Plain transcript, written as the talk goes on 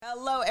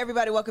Hello,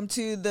 everybody. Welcome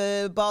to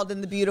the Bald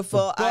and the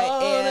Beautiful. I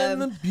am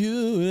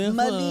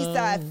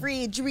Melissa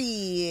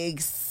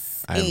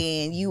Friedrichs,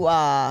 and you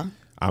are.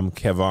 I'm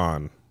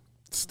Kevon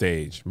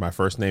Stage. My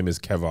first name is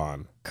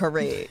Kevon.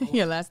 Correct.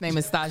 Your last name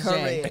is Stage.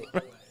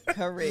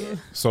 Correct.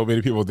 So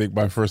many people think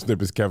my first name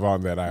is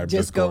Kevon that I'm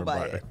just go going by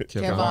by it.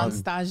 Kevon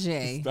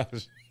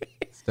Stage.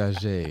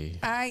 Stage.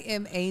 I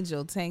am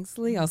Angel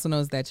Tanksley, also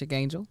known as That Chick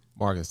Angel.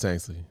 Marcus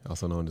Tanksley,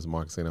 also known as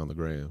Marcus Ain't on the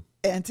gram.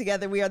 And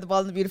together we are the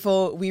Bald and the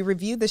Beautiful. We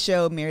review the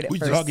show Married at We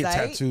First all get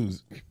Sight.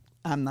 tattoos.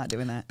 I'm not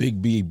doing that.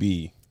 Big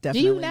BB.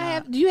 Definitely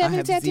Do you have I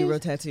any tattoos? Zero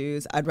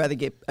tattoos. I'd rather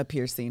get a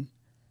piercing.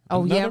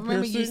 Oh, yeah, I Another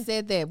remember you piercing?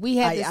 said that. We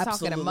had I this talking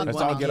absolutely among Let's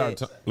wanna all get our.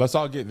 get- Let's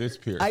all get this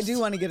pierced. I do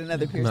want to get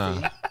another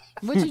piercing. Nah.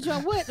 What you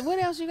trying? What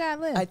else you got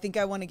left? I think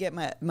I want to get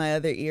my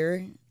other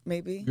ear,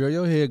 maybe. Girl,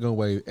 your head gonna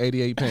weigh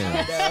 88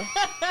 pounds.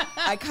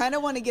 I kind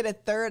of want to get a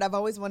third. I've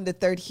always wanted a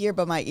third here,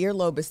 but my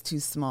earlobe is too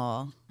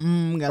small. got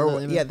a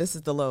little- Yeah, this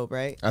is the lobe,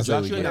 right? I say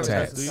we Joshua get never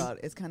tats. has to. God,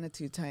 it's kind of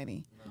too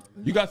tiny.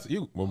 You got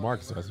you. Well,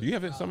 Marcus has. You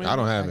have it. Something. I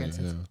don't have any.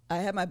 Yeah. I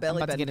had my belly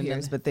about to button get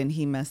pierced, another. but then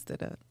he messed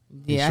it up.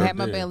 Yeah, sure I had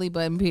my did. belly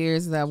button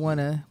pierced.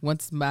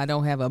 Once I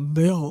don't have a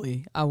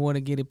belly, I want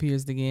to get it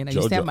pierced again. I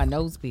used to have JoJo. my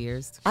nose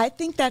pierced. I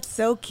think that's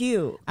so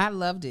cute. I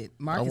loved it.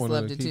 I Marcus want to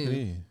loved keep it it too.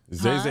 in.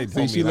 Zay See,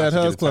 told she me let not to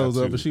hers get a close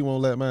up, tattoo. but she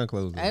won't let mine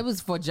close up. It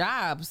was for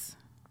jobs.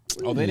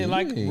 Oh, they didn't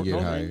like. You didn't get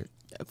okay. hired.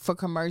 For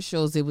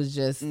commercials, it was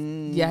just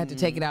you had to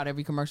take it out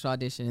every commercial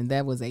audition, and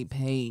that was a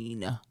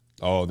pain.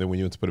 Oh, then when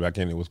you went to put it back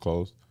in, it was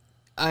closed.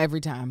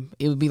 Every time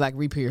it would be like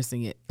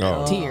re-piercing it,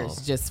 Oh. tears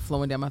just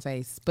flowing down my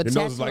face. But Your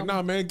nose is tattoo- like,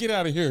 nah, man, get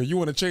out of here. You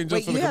want to change Wait,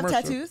 us for you the have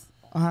commercial? tattoos?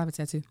 Oh, I have a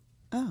tattoo.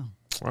 Oh.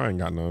 I ain't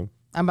got none.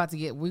 I'm about to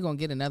get. We're gonna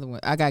get another one.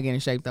 I gotta get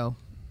in shape though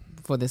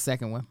for the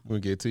second one.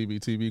 We get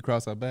TB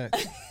across our back.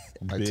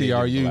 Like Big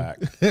TRU. and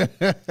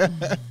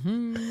black.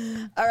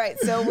 All right,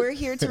 so we're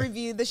here to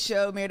review the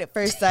show Married at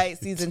First Sight,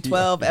 season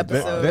 12,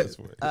 episode,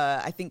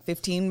 I think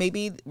 15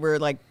 maybe. We're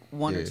like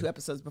one or two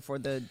episodes before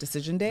the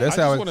decision day. That's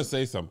I how just it- want to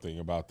say something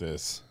about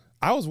this.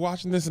 I was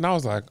watching this and I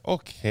was like,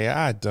 okay,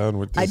 I done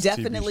with this. I TV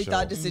definitely show.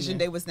 thought decision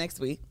day was next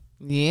week,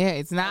 Yeah,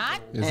 it's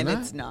not.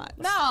 it's not.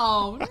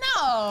 No.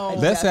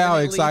 That's how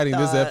definitely exciting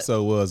this thought-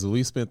 episode was.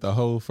 We spent the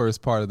whole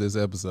first part of this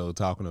episode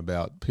talking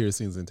about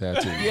piercings and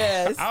tattoos.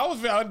 Yes.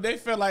 They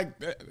felt like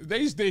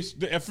they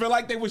felt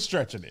like they were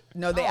stretching it.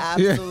 No, they This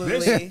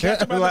absolutely. catch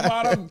them at the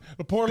bottom,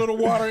 pour a little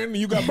water in, and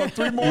you got about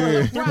three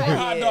more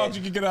hot dogs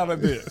you can get out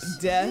of this.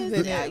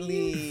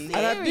 Definitely. And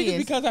I think it's Serious.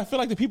 because I feel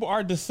like the people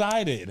are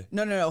decided.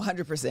 No,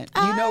 100%.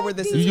 You know where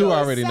this is You going.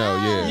 already know,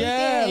 yeah.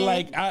 Yeah, Okay.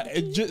 like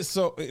it just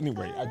so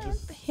anyway.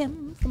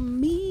 Him for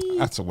me.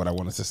 That's what I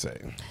wanted to say.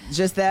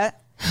 Just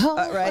that?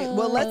 All right.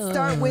 Well, let's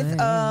start with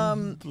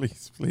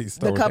Please, the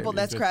start with couple Haley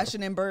that's and Jacob.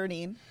 crashing and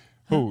burning.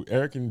 Who?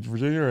 Eric and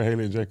Virginia or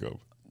Haley and Jacob?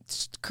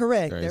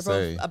 Correct. Can't They're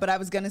say. both, but I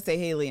was going to say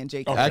Haley and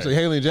Jacob. Okay. Actually,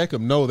 Haley and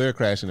Jacob know they're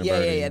crashing and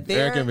burning.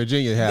 Eric and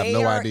Virginia have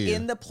no idea. They are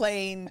in the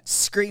plane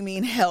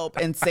screaming help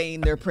and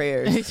saying their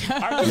prayers.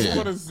 I just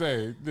want to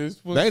say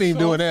this was They ain't even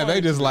so doing that. They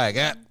funny. just like,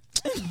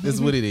 this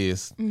is what it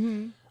is.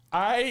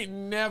 I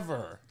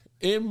never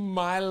in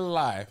my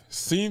life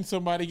seen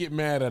somebody get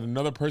mad at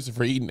another person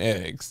for eating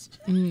eggs.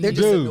 They're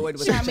just Dude. annoyed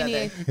with How each many?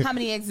 other. How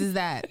many eggs is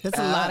that? That's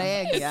a lot of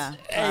eggs. Yeah.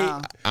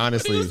 But he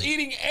Honestly, was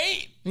eating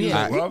 8.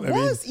 Yeah. Well, I mean,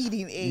 Was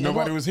eating eggs.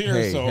 nobody was here,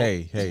 hey, so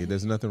hey,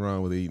 there's nothing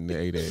wrong with eating the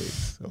 8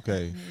 eggs,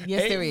 okay?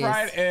 Yes, 8 there is.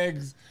 fried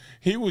eggs.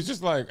 He was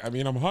just like, I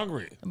mean, I'm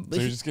hungry. So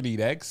you're just gonna eat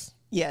eggs?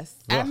 Yes.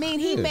 I mean,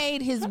 he Yeah.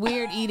 made his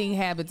weird eating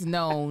habits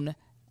known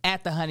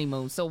at the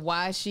honeymoon. So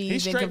why is she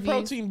He's even straight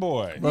confused? protein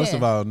boy. First Yeah.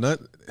 of all,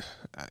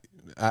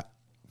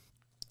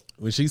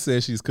 when she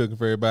says she's cooking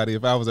for everybody,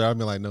 if I was there, I'd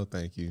be like, no,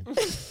 thank you.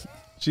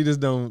 She just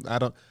don't, I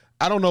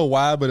don't know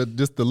why, but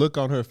just the look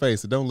on her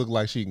face, it don't look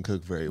like she can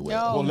cook very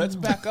well. Well, let's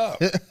back up.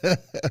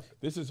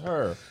 This is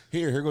her.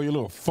 Here go your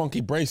little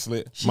funky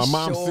bracelet. My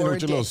mom's sitting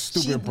with your little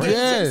stupid bracelet.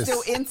 Yes.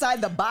 Still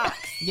inside the box.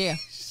 Yeah.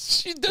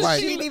 She does. Like-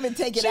 She didn't even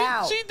take it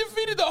out. She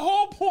defeated the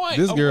whole point.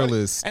 This of girl what-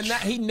 is- and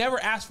that he never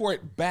asked for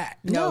it back.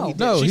 No, he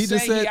No, She's he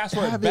just saying said, he asked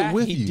for have it it back.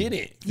 with He you. did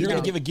it. If you're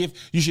gonna give a gift,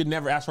 you should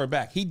never ask for it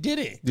back. He did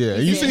it. Yeah,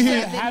 you see, he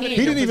have it in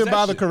didn't your even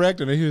bother possession.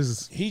 correcting her. He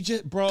was, He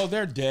just, bro,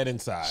 they're dead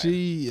inside.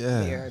 she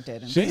are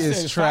dead she They said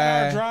is 5-hour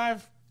trash.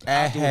 drive.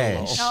 I'll do it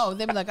alone. No,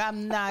 they be like,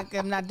 I'm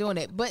not doing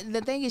it. But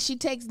the thing is, she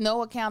takes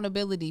no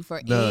accountability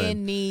for None.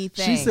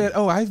 anything. She said,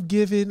 "Oh, I've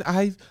given,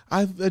 I've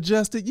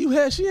adjusted.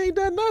 She ain't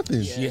done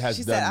nothing. She has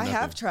She done said, I nothing.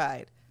 have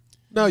tried.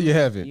 No, you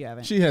haven't. You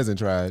haven't. She hasn't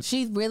tried.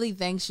 She really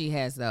thinks she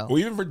has though. Well,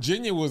 even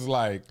Virginia was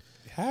like,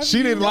 have She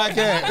you? didn't like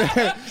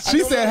that.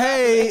 She said,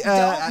 "Hey,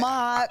 Don't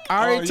mock.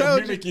 I already you're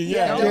told you." mimicking,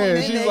 yeah. Don't Yeah,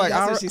 mimic, she's like,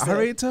 that's I what she said.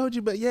 already told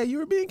you, but yeah, you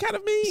were being kind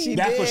of mean. She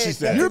That's did. what she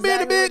said. That's You were being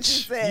a exactly what bitch.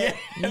 she said.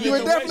 And You were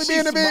the way definitely she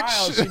being a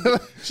smiled,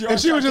 bitch. she And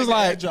she was just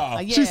like, Yeah.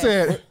 she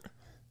said,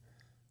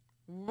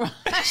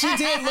 She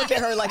did look at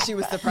her like she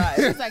was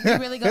surprised. She's like, you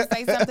really gonna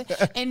say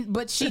something?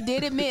 But she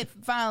did admit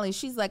finally,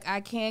 she's like,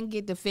 I can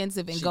get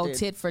defensive and go did.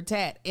 tit for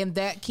tat, and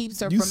that keeps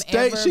her You from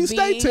stay- ever she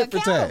stay being tit for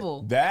tat.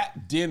 accountable.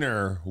 That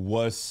dinner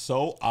was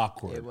so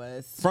awkward. It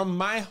was. From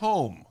my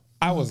home,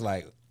 I was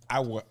like,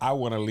 I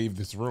want to leave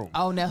this room.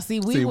 Oh, now see,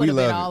 we would have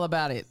been all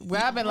about it.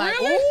 Where I've been like,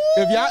 Really?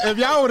 ooh. If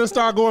y'all would have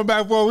started going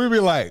back and forth, we'd be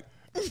like,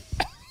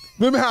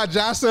 remember how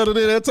Josh settled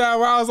in that time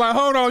where I was like,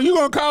 hold on, you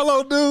gonna call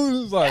old dude? It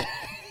was like,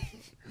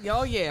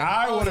 Oh yeah.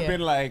 I would have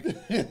been like,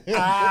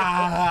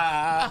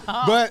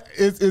 ah. but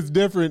it's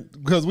different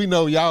because we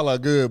know y'all are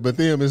good, but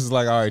them it's just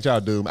like, all right, y'all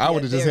do. I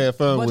would have just had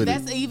fun But with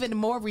that's it. even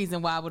more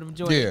reason why I would have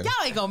enjoyed Yeah. it. Y'all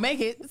ain't gonna make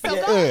it, so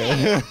go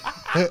ahead.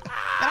 But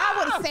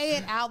I would say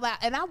it out loud.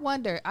 And I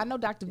wonder, I know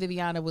Dr.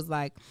 Viviana was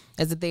like,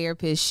 as a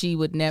therapist, she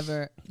would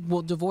never,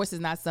 well, divorce is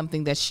not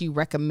something that she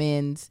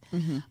recommends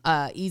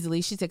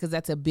easily. She said, because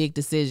that's a big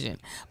decision.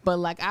 But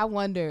like, I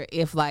wonder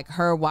if like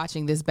her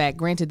watching this back,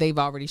 granted, they've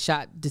already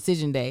shot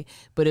Decision Day,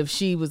 but if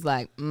she was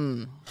like,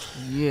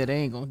 yeah, they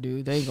ain't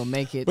gonna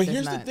make it. But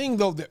here's the thing,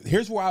 though.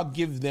 Here's where I'll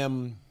give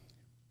them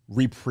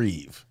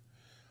reprieve.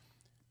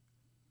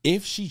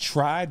 If she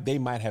tried, they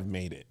might have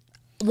made it.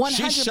 100%.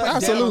 She shut down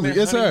Absolutely,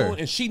 their it's her. honeymoon,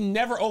 and she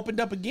never opened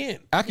up again.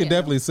 I can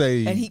definitely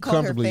say And he called her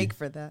comfortably. fake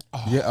for that.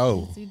 Yeah.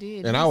 Oh, he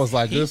did. and I was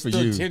like, He good for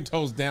stood you. 10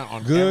 toes down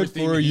on Good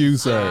everything for that you, he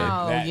sir. said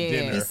Oh, that yeah.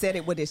 dinner. He said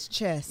it with his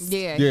chest.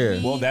 Yeah. Yeah.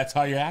 he- Well, that's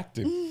how you're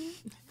acting.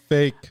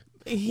 Fake.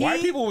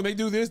 White people, when they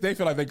do this, they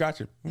feel like they got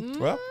you.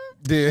 Well,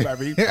 Yeah.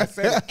 I mean, I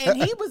said it.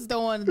 And he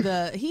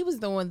was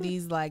throwing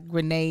these like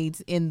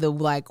grenades in the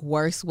like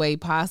worst way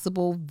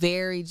possible.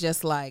 Very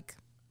just like,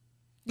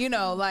 you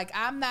know, like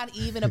I'm not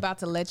even about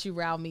to let you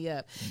rile me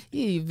up.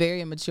 You're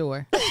very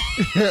immature.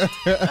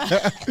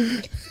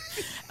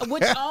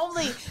 Which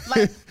only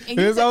like and you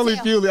There's could only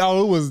tell- few.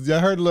 Oh, it was. I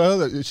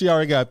heard she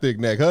already got a thick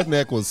neck. Her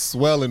neck was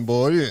swelling,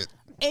 boy. Yeah.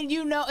 And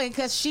you know, and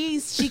because she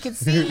could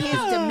see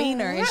his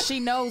demeanor, and she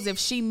knows if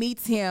she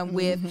meets him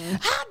with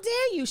 "How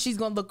dare you," she's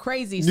gonna look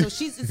crazy. So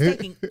she's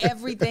taking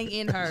everything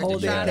in her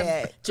Hold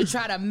it to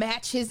try to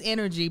match his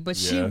energy, but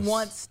she Yes.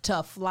 wants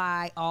to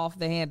fly off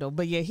the handle.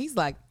 But yeah, he's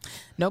like,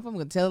 "Nope, I'm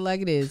gonna tell it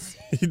like it is."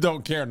 He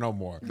don't care no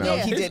more. No,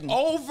 he It's didn't.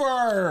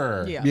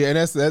 over. Yeah. Yeah, and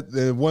that's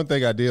the one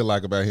thing I did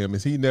like about him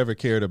is he never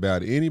cared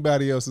about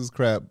anybody else's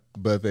crap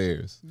but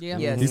theirs. Yeah.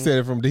 Yes. He said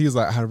it from. He's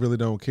like, I really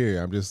don't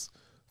care. I'm just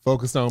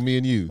focused on me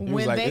and you.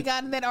 When like, they it's-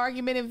 got in that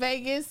argument in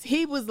Vegas,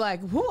 he was like,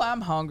 "Whoo, I'm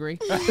hungry."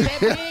 That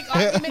big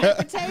argument at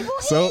the table,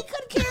 So- he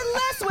couldn't care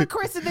less what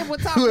Chris and them were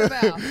talking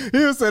about. He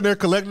was sitting there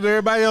collecting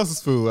everybody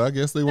else's food. I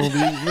guess they won't be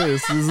eating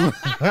this.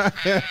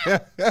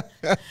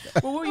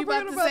 What were you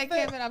about to say,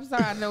 Kevin? I'm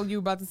sorry, I know you were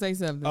about to say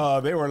something.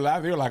 They were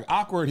laughing. They were like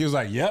awkward. He was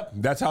like, "Yep,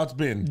 that's how it's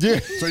been." Yeah.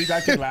 So you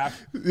guys can laugh.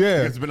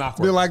 Yeah, It's been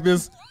awkward. Been like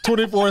this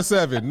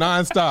 24/7,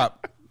 nonstop.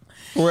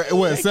 For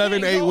what, They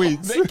 7, can't 8 go-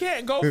 weeks? They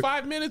can't go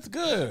 5 minutes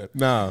good.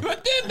 No.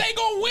 But then they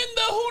gonna win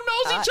the who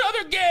knows each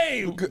other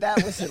game.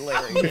 That was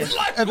hilarious. It's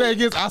like, And then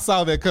again, I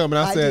saw that coming.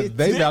 I I said did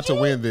they too. about to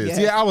win this. Yes.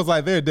 Yeah, I was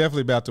like, they're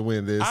definitely about to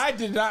win this. I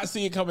did not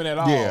see it coming at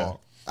all.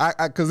 Yeah,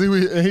 because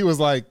he was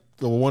like,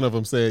 well, one of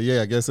them said,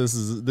 yeah, I guess this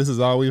is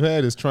all we've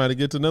had is trying to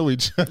get to know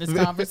each other. It's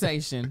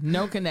conversation,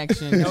 no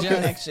connection, No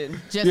connection.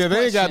 Just Yeah,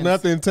 they ain't got questions.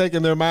 nothing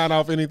taking their mind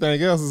off anything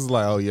else. It's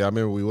like, oh yeah, I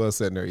remember we was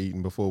sitting there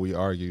eating before we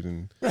argued,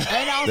 and And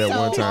that one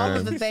also, all time.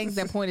 of the things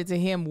that pointed to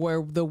him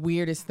were the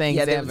weirdest things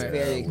Yeah, that was ever.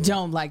 very-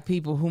 Don't like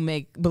people who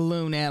make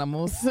balloon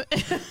animals.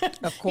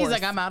 Of course. He's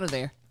like, I'm out of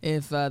there.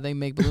 If they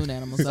make balloon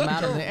animals, I'm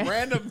out of there.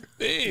 Random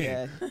thing.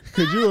 Yeah.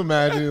 Could you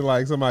imagine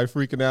like somebody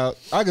freaking out?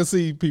 I can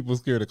see people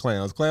scared of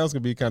clowns. Clowns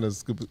can be kind of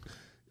stupid.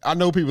 I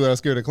know people that are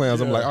scared of clowns.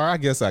 I'm Yeah. like, all right, I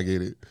guess I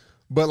get it.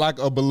 But like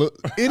a balloon,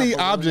 any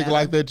object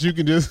like that, you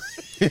can just.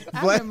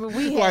 remember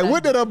we had like,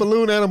 what did a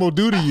balloon animal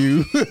do to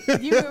you?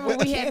 You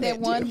remember we had that it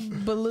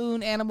one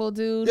balloon animal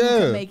dude who Yeah.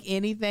 could make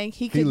anything.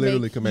 He could he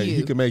literally make can make. you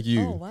He can make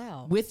you. Oh,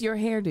 wow. with your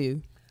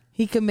hairdo.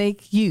 He could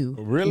make you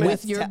Really? with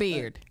That's your ta-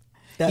 beard.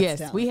 That's Yes,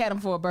 talent. we had him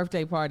for a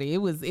birthday party. It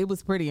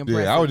was pretty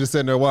impressive. Yeah, I was just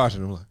sitting there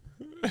watching. I'm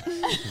like,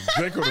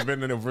 Jake would have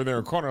been over there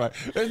in the corner like,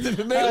 make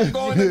him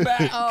go in the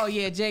back. Oh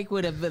yeah, Jake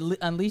would have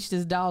unleashed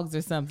his dogs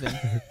or something.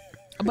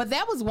 But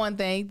that was one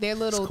thing. Their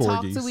little It's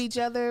talk corgis. to each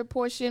other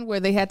portion where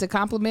they had to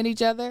compliment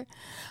each other.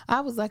 I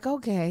was like,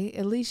 okay,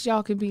 at least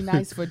y'all can be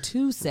nice for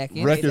 2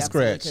 seconds. record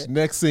absolutely scratch. could.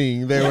 Next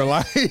scene, they were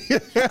like,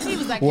 He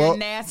was like, Well- you're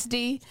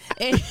nasty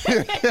and,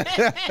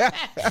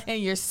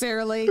 and you're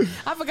surly.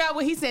 I forgot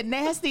what he said,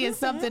 nasty and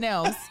something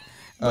else.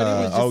 But it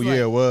was just oh like,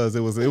 yeah, it was.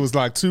 It was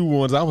like 2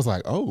 ones. I was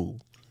like, oh,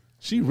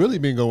 she really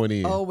been going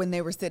in. Oh, when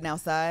they were sitting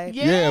outside?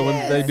 Yeah,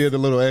 when they Yes. did the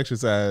little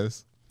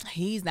exercise.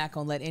 He's not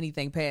gonna let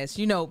anything pass.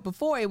 You know,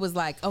 before it was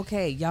like,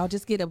 okay, y'all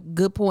just get a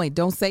good point.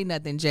 Don't say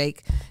nothing,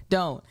 Jake.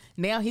 Don't.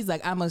 Now he's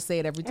like, I'm gonna say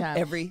it every time.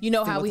 You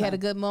know how how we had a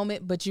good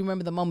moment, but you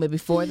remember the moment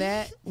before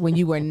that when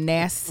you were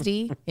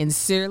nasty and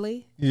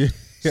surly? Yeah,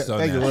 So I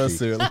think it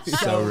was nasty. silly.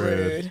 So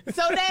rude.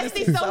 So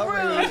nasty, so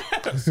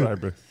rude. Sorry,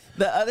 bro.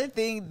 The other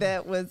thing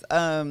that was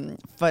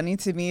funny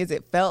to me is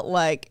it felt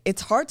like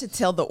it's hard to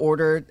tell the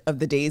order of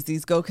the days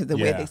these go because the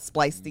way Yeah. they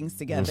splice things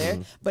together.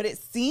 But it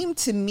seemed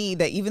to me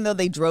that even though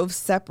they drove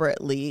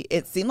separately,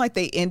 it seemed like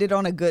they ended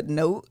on a good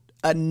note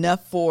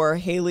enough for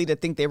Haley to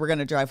think they were going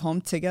to drive home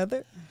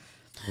together.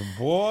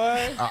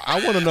 Boy. I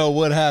want to know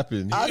what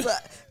happened.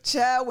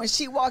 Child, when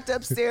she walked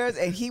upstairs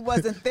and he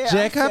wasn't there,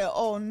 Jacob? I said,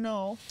 "Oh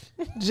no,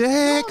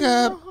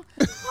 Jacob.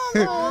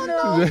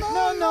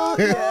 no."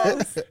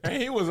 Yes.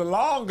 And he was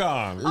long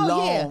gone. Oh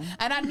Long. yeah,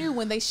 and I knew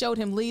when they showed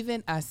him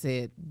leaving, I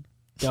said,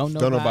 "Don't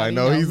nobody nobody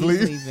know he's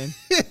leaving.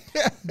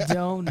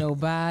 Don't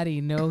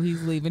nobody know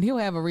he's leaving." He'll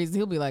have a reason.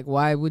 He'll be like,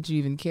 "Why would you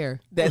even care?"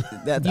 That's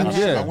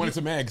I wanted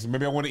some eggs.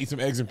 Maybe I want to eat some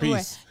eggs in peace.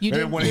 Right. You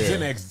Maybe I did- want to eat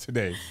 10 eggs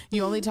today.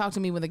 You only talk to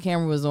me when the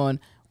camera was on.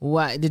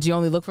 Why did you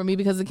only look for me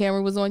because the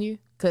camera was on you?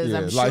 Because Yeah,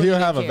 I'm sure like you he'll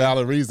didn't have a care.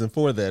 valid reason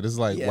for that. It's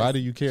like, Yes. why do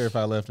you care if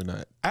I left or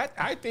not?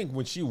 I think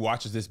when she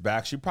watches this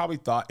back, she probably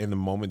thought in the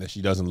moment that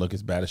she doesn't look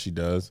as bad as she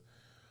does,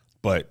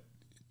 but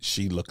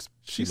she looks.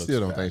 She still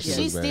don't bad. think she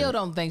She looks still bad.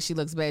 don't think she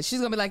looks bad. She's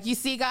gonna be like, "You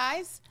see,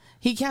 guys,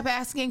 he kept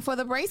asking for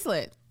the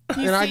bracelet,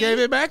 you And I see?" gave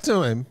it back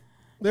to him.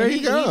 There And you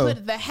he go.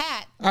 put the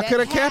hat. I that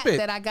coulda hat kept it.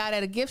 that I got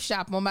at a gift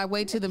shop on my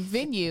way to the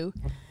venue.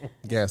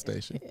 Gas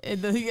station.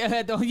 Yes,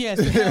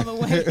 on the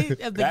way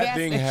of the That gas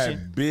thing station.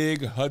 had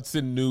big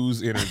Hudson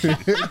News energy.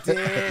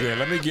 Yeah,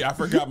 let me get. I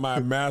forgot my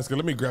mask.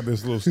 Let me grab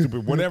this little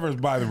stupid whatever's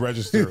by the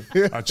register.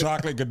 A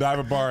chocolate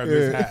Godiva bar and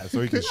this hat,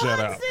 so he can shut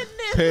up.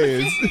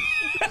 Pads.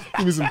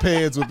 Give me some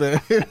pads with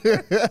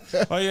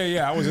that. Oh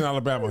yeah. I was in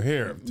Alabama.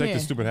 Here, take Yeah.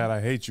 this stupid hat. I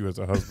hate you as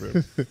a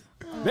husband.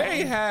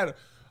 They had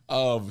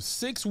of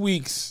 6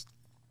 weeks.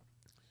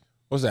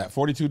 What's that?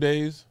 42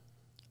 days.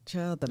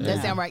 Child, the That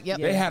math. sound right? Yep.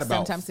 They had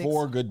about 7 times 6.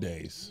 4 good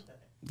days.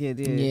 Yeah,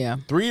 dude. Yeah.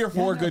 3 or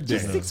 4 good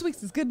days. Just 6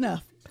 weeks is good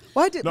enough.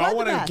 Why did? No, why I the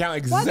want to math?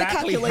 count Why the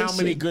exactly how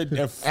many calculation?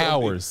 good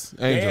Hours,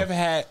 they Angel. have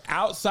had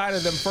outside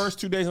of them first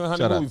 2 days on the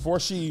Shut honeymoon up. before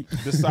she I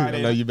know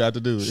decided you about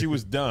to do it. she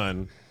was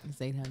done.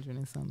 It's 800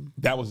 and something.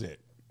 That was it.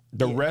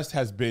 The rest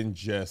has been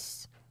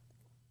just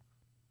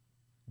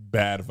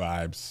bad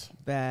vibes.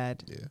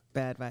 Bad. Yeah.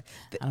 Bad vibe.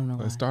 I don't know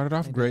why. It started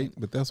off great,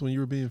 but that's when you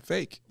were being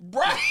fake.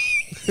 Right?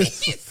 He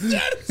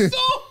said it so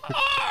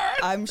hard.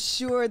 I'm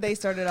sure they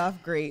started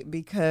off great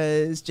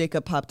because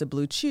Jacob popped a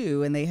blue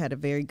chew and they had a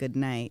very good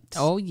night.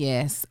 Oh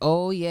yes,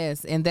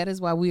 and that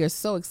is why we are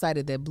so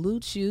excited that Blue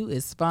Chew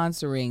is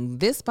sponsoring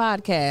this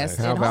podcast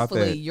How and about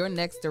hopefully that? your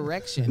next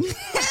direction. And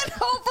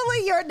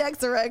hopefully your next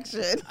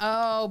direction.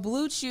 Oh,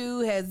 Blue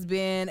Chew has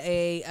been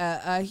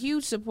a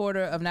huge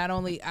supporter of not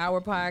only our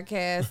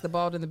podcast, The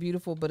Bald and the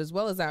Beautiful, but as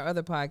well as our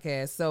other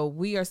podcasts. So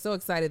we are so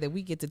excited that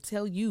we get to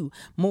tell you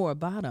more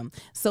about them.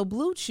 So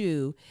Blue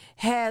Chew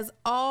has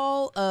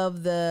all of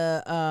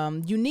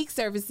the unique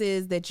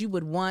services that you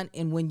would want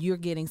and when you're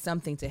getting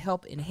something to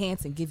help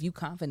enhance and give you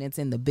confidence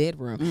in the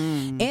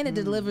bedroom. And it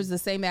delivers the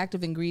same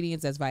active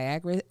ingredients as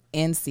Viagra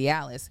and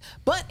Cialis,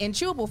 but in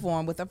chewable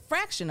form with a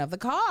fraction of the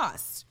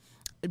cost.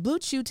 Blue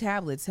Chew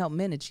tablets help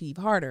men achieve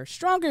harder,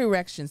 stronger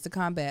erections to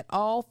combat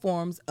all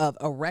forms of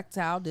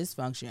erectile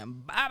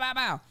dysfunction. Bow, bow,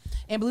 bow.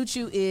 And Blue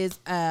Chew is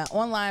an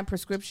online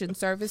prescription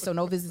service, so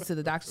no visits to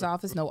the doctor's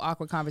office, no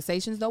awkward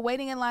conversations, no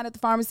waiting in line at the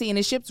pharmacy, and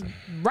it ships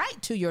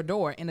right to your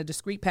door in a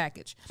discreet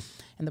package.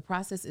 And the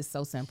process is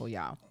so simple,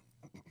 y'all.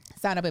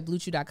 Sign up at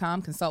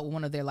BlueChew.com, consult with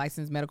one of their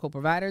licensed medical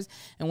providers,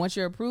 and once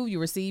you're approved, you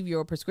receive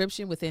your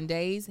prescription within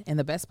days. And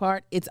the best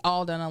part, it's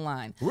all done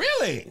online.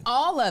 Really?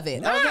 All of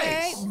it, Nice.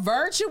 okay?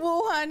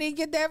 Virtual, honey,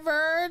 get that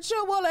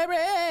virtual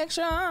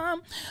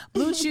erection.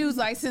 Blue Chew's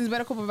licensed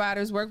medical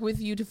providers work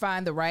with you to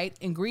find the right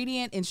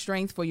ingredient and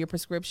strength for your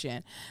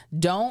prescription.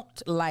 Don't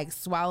like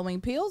swallowing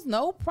pills?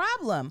 No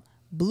problem.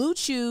 Blue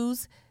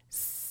Chew's,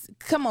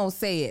 come on,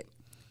 say it,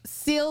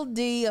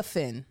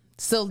 sildenafil.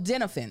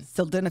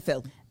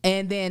 Sildenafil.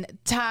 And then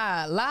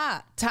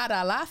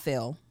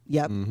tadalafil.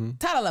 Yep.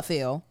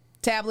 Tadalafil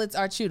tablets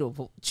are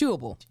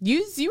chewable.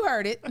 You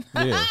heard it.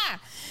 Yeah.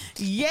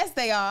 Yes,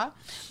 they are.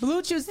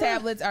 Blue Chew's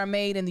tablets are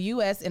made in the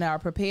U.S. and are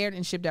prepared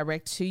and shipped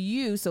direct to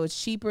you, so it's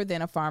cheaper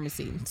than a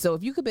pharmacy. So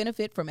if you could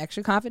benefit from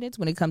extra confidence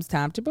when it comes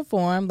time to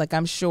perform, like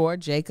I'm sure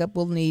Jacob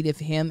will need if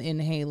him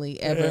and Haley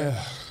ever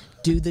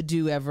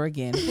do ever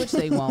again, which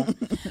they won't.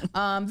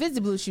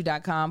 Visit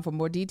BlueChew.com for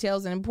more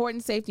details and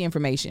important safety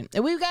information.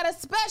 And we've got a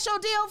special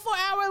deal for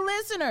our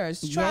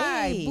listeners.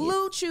 Try Yay.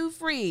 Blue Chew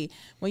free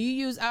when you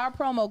use our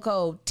promo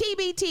code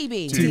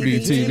TBTB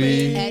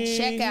TBTB. at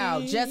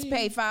checkout. Just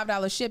pay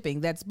 $5 shipping.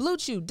 That's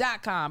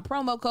BlueChew.com,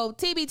 promo code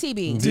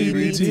TBTB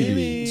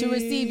TBTB. to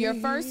receive your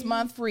first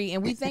month free.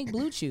 And we thank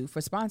Blue Chew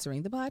for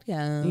sponsoring the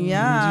podcast.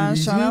 Yeah.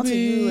 Shout out to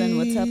you and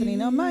what's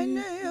happening on my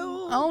nail.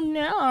 Oh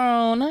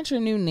no, not your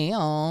new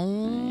nail.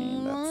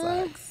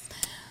 That sucks.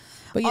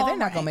 But yeah, they're All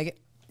not gonna right. make it.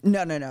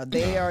 No.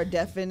 They are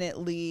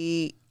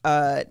definitely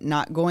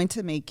not going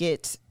to make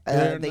it.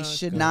 They're They not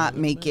should gonna not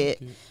make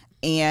it.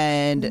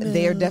 And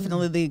they are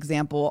definitely the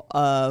example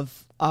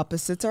of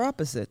opposites are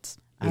opposites.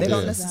 They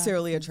don't Yeah.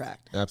 necessarily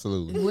attract.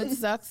 Absolutely. What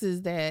sucks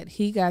is that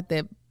he got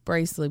that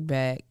bracelet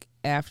back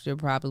after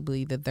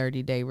probably the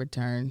 30-day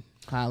return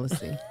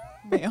policy.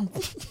 Ma'am.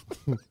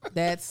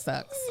 That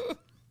sucks.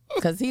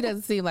 Because he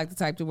doesn't seem like the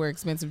type to wear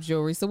expensive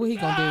jewelry. So what he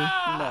gonna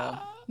do? No.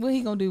 What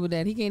he gonna do with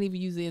that? He can't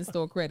even use the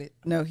in-store credit.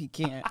 No, he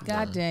can't.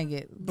 God dang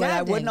it. But I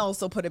God wouldn't dang it.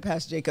 also put it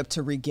past Jacob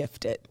to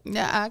regift it.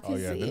 Yeah, I can Oh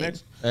yeah. see The it.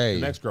 next, Hey.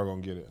 the next girl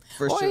gonna get it.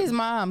 For Or sure. his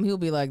mom, he'll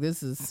be like,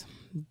 this is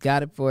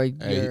Got it for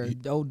your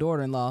old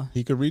daughter-in-law.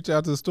 He could reach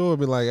out to the store and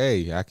be like,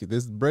 "Hey,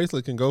 this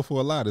bracelet can go for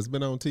a lot. It's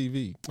been on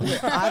TV."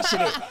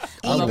 Option it.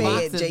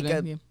 eBay it,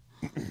 Jacob.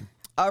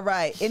 All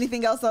right.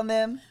 Anything else on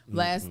them?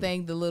 Last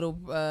thing, the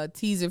little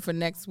teaser for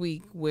next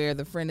week where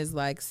the friend is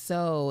like,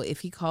 so if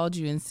he called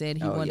you and said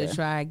he wanted to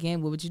try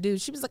again, what would you do?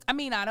 She was like, I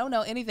mean, I don't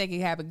know. Anything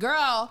can happen.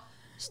 Girl,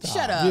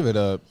 shut up. Give it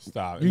up.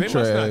 Stop. You They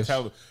trash.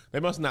 they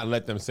must not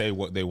let them say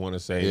what they want to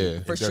say. Yeah.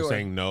 If For they're sure.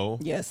 saying no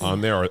Yes.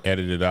 on there or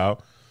edit it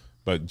out.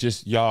 But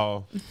just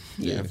y'all,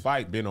 the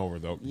fight been over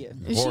though. Yeah.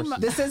 Divorce.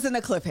 This isn't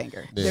a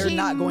cliffhanger. They're She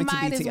not going to be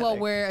might as together. well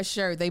wear a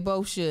shirt. They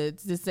both should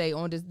to say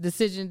on the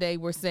decision day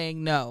we're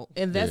saying no,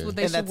 and that's what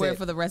they should wear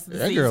for the rest of the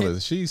That season. girl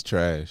she's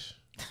trash.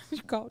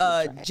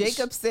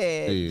 Jacob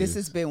said Yeah. this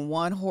has been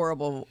one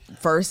horrible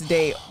first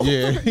date.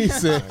 Yeah, he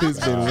said it's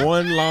been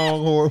one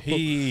long horrible.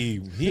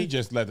 He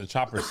just let the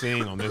chopper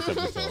sing on this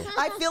episode.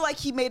 I feel like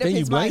he made up Can you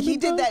his blame mind. He him,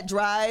 did though? that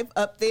drive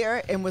up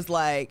there and was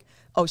like,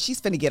 oh,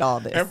 she's finna get all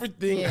this.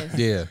 Everything. Yes.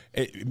 Yeah.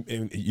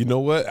 And you know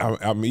what?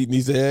 I'm eating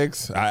these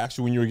eggs. I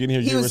actually, when you were getting here,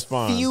 you He didn't was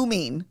respond.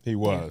 fuming. He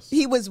was.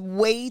 He was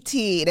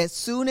waiting. As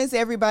soon as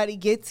everybody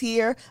gets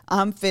here,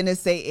 I'm finna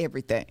say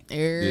everything.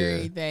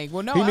 Everything.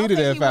 Well, no, He I don't needed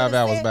think that he 5 would've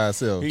hours said- by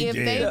himself. He If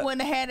did. they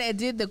wouldn't have had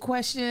did the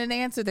question and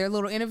answer, their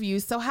little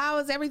interviews. So how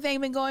has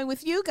everything been going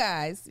with you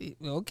guys?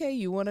 Okay,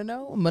 you want to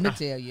know? I'm gonna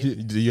tell you.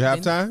 Do you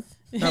have time?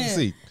 Have a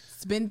seat.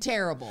 It's been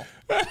terrible.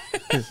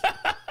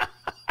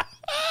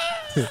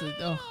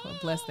 Oh,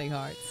 bless their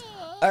hearts.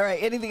 All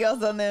right. Anything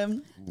else on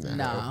them?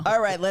 No,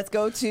 All right. Let's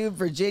go to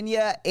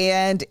Virginia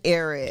and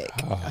Eric.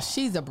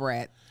 she's a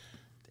brat.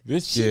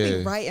 This She shit.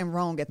 be right and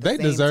wrong at the They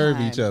same deserve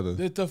time. each other.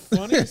 The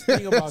funniest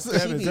thing about them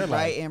She is be they're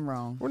right like, and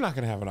wrong. we're not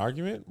gonna have an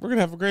argument. We're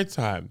gonna have a great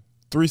time.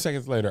 3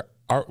 seconds later,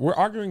 we're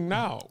arguing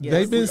now.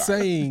 They've been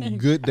saying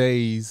good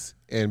days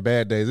and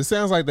bad days. It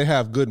sounds like they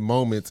have good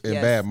moments and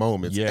Yes. bad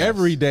moments. Yes.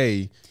 Every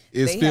day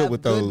is They filled have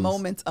with good those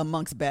moments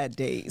amongst bad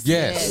days.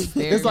 Yes,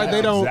 Yes, it's like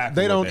very they don't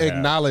Exactly they don't what they have.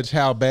 acknowledge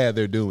how bad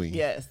they're doing.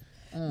 Yes.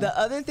 The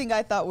other thing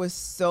I thought was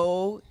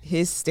so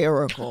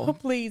hysterical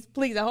Please,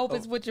 please. I hope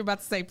it's what you're about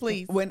to say.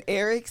 Please. when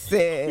Eric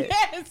said,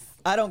 Yes.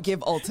 I don't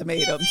give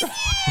ultimatums.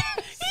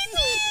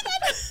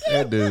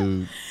 That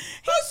dude.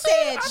 He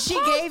said she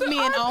gave me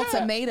an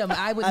ultimatum.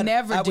 I would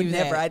never I do would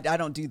that. never. I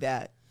don't do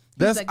that.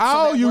 That's like, so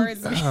all that you.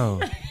 words me.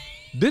 Oh.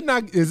 Didn't I?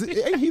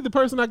 Ain't he the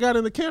person I got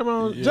in the camera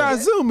on?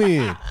 Just zoom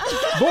in,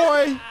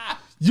 boy.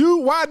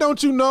 Why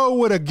don't you know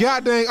what a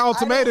goddamn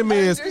ultimatum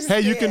is?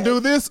 Hey, you can do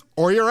this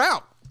or you're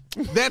out.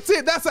 That's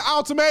it. That's an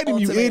ultimatum,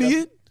 you Ultimatum.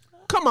 idiot.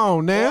 Come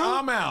on now.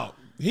 I'm out.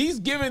 He's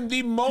giving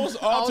the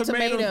most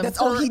ultimatum. That's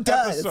all he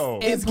does.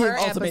 Episode. Is Per give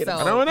ultimatums.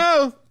 episode. I don't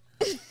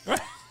know.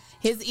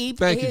 His EP,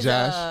 Thank you, his,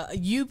 Josh.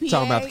 UPA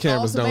Talking about the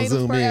cameras don't ultimatums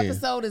zoom per in.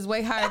 episode is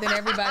way higher than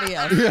everybody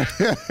else.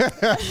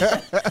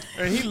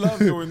 And he loves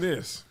doing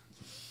this.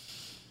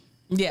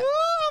 Yeah.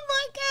 Oh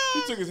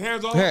my He took his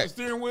hands off Heck. the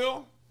steering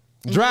wheel.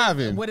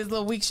 Driving. With his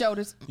little weak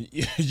shoulders.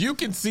 You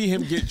can see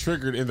him get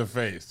triggered in the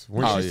face.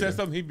 When Oh, she yeah. says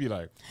something, he'd be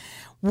like,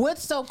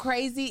 What's so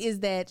crazy is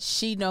that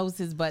she knows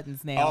his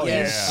buttons now. Oh,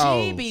 And yeah.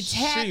 she Oh, be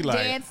tap she like,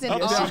 dancing.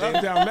 up, all-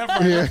 down, left,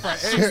 right, left,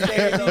 right.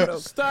 Hey,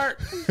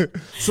 start.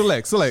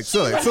 Select.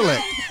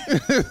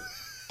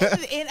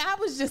 And I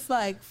was just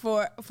like,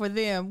 for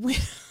them,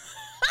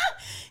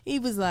 he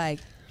was like,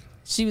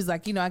 she was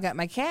like, I got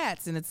my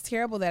cats, and it's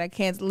terrible that I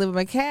can't live with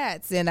my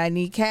cats, and I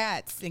need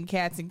cats and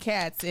cats and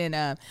cats.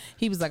 And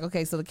he was like,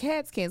 okay, so the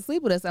cats can't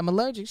sleep with us. I'm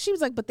allergic. She was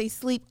like, but they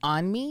sleep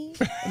on me.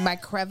 My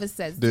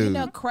crevices. Do you Dude,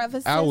 know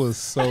crevices? I was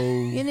so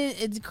And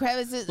it's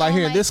crevices. like on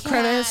here my this cats.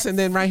 crevice and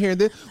then right here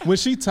this. When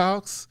she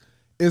talks,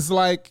 it's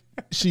like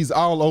she's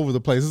all over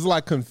the place. It's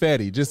like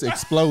confetti just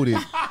exploded.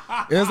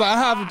 It's like I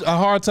have a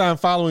hard time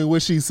following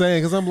what she's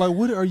saying because I'm like,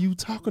 what are you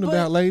talking But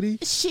about, lady?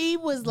 She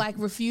was like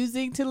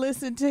refusing to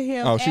listen to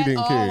him Oh, she at didn't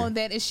all care. on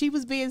that. And she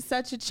was being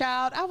such a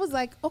child. I was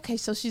like, okay,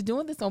 so she's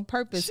doing this on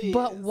purpose,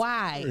 but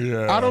why?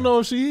 Yeah. I don't know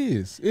if she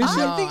is. Is she?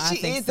 No, I think I she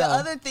think is. so. The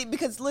other thing,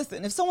 because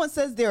listen, if someone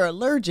says they're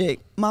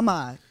allergic,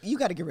 mama, you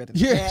got to get rid of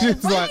it. Yeah,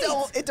 she's like,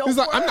 it don't it's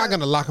like I'm not work.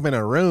 gonna lock him in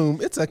a room.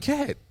 It's a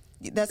cat.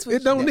 That's what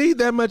It don't need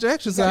that much And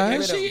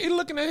exercise. she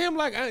looking at him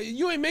like,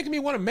 you ain't making me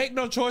want to make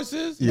no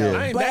choices. Yeah.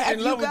 I ain't But that have in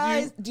you love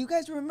guys, with you. do you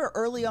guys remember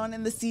early on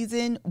in the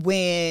season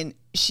when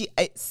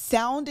it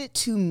sounded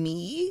to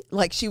me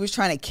like she was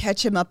trying to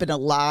catch him up in a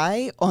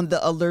lie on the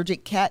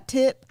allergic cat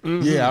tip?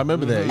 Yeah, I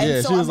remember that. And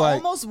Yeah, so she was I'm like,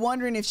 almost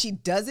wondering if she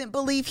doesn't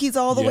believe he's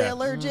all the way Yeah.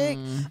 allergic.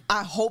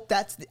 I hope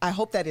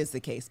that is the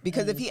case,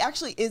 because if he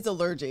actually is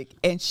allergic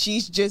and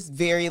she's just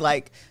very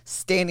like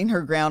standing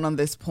her ground on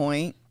this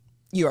point,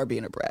 you are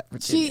being a brat.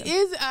 She Virginia.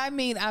 is. I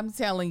mean, I'm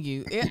telling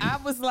you. I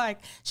was like,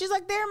 she's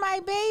like, they're my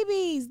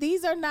babies.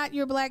 These are not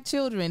your black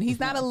children. He's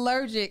not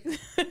allergic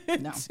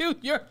to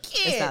your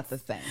kids. It's not the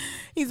same.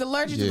 He's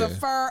allergic to Yeah. the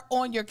fur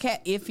on your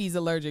cat if he's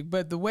allergic.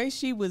 But the way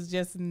she was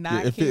just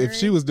not if caring.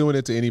 she was doing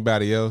it to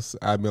anybody else,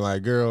 I'd be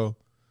like, girl,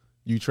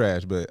 you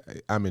trash, but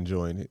I'm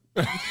enjoying it.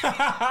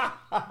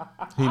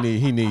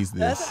 He needs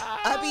this.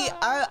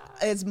 I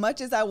as much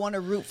as I want to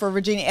root for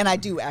Virginia, and I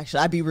do actually,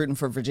 I be rooting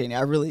for Virginia,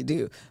 I really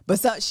do. But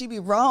she be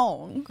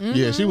wrong.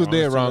 Yeah, she was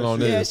dead wrong on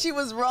this. Yeah, she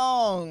was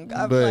wrong.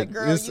 I'm but like,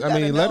 girl, you gotta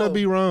know. let her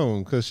be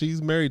wrong because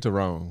she's married to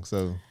wrong.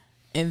 So.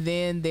 And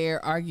then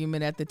their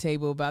argument at the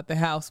table about the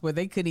house where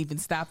they couldn't even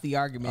stop the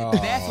argument.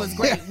 That's what's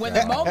great. When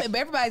the moment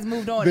everybody's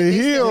moved on, the they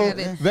hill,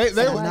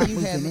 they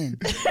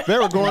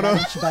were going on.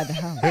 You buy the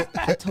house.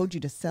 I told you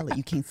to sell it.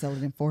 You can't sell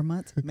it in 4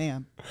 months,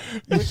 ma'am.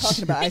 We're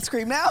talking about ice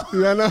cream now.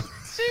 Yeah, I know.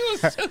 She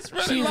was just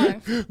really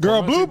like,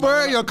 girl,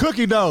 Bluebird, your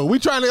cookie dough. We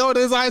trying to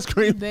order this ice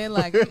cream. They're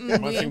like,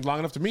 that seems long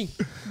enough to me.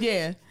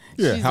 Yeah.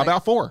 Yeah. How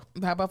about 4?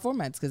 How about 4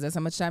 months? Because that's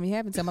how much time you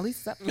have until my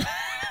lease is up.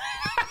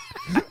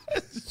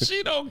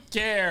 She don't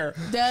care.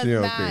 Does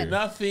don't not. care.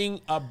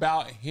 Nothing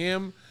about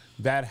him,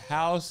 that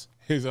house,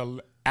 his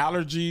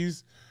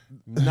allergies,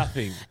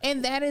 nothing.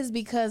 And that is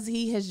because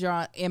he has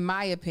drawn, in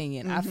my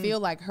opinion, I Mm-hmm. feel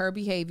like her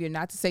behavior,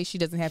 not to say she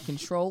doesn't have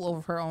control over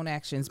her own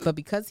actions, but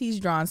because he's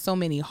drawn so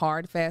many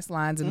hard, fast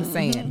lines in the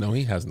sand. No,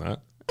 he has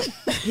not.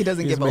 He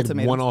doesn't He's give made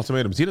ultimatums. one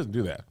ultimatums. He doesn't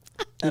do that.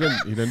 He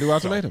didn't do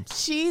ultimatums.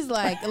 She's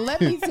like,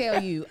 let me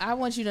tell you, I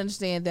want you to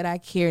understand that I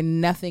care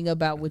nothing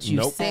about what you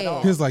Nope.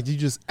 said. He's like, you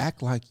just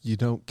act like you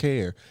don't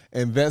care.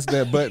 And that's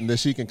that button that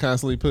she can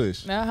constantly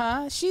push.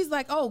 She's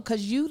like, oh,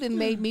 because you done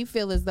made me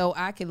feel as though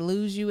I could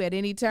lose you at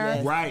any turn.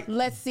 Yes. Right.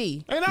 Let's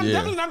see. And I'm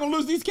definitely not going to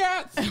lose these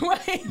cats.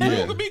 Right.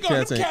 Yeah. Them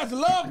Cats ain't- cats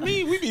love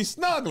me. We be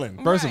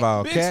snuggling. First of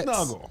all, Big cats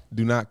snuggle.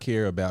 do not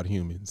care about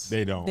humans.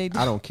 They don't. They do.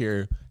 I don't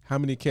care how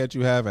many cats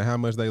you have and how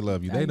much they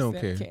love you. They don't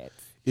care. Cats.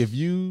 If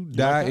you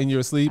die in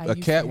your sleep, I a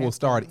used cat to will have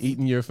start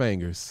eating your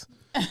fingers.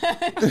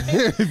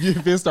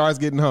 If it starts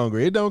getting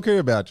hungry, it don't care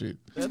about you.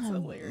 That's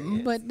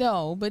hilarious.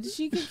 But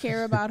she can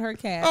care about her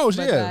cats. Oh,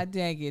 but yeah. God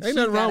dang it. Ain't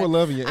nothing wrong with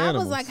loving your I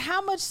animals. was like,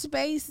 how much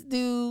space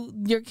do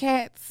your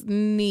cats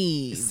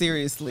need?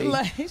 Seriously.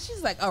 Like,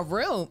 she's like, a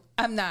room.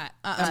 I'm not.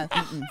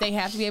 They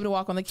have to be able to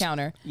walk on the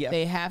counter. Yep.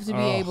 They have to be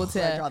able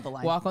I draw to the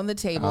line. walk on the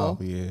table.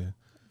 Oh, yeah.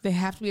 They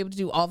have to be able to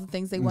do all the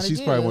things they want to do.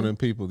 She's probably one of them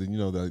people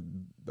that,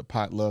 the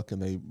potluck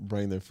and they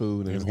bring their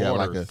food and it's got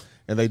orders.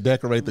 and they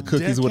decorate the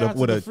cookies Dead with cats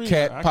in a the freezer.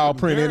 cat I paw can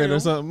print in bury it or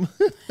them.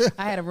 something.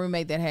 I had a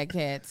roommate that had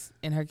cats,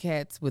 and her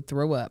cats would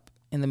throw up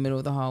in the middle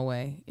of the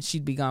hallway.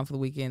 She'd be gone for the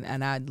weekend,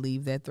 and I'd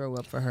leave that throw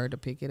up for her to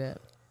pick it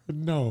up.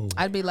 No.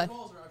 I'd be like,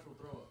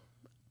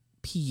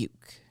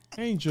 puke.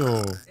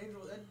 Angel.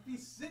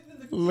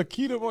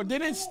 Lakita, boy,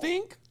 didn't it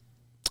stink?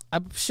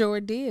 I'm sure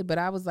it did, but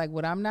I was like,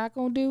 what I'm not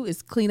going to do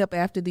is clean up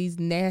after these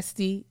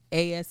nasty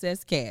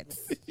ASS cats.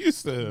 You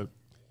said,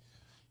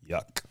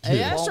 yuck.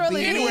 Yeah, I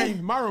surely did.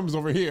 Anyway, my room's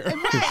over here.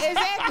 Right,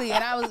 exactly.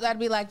 And I'd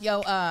be like,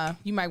 yo,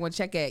 you might want to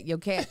check that. Your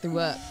cat threw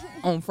up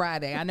on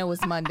Friday. I know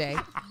it's Monday,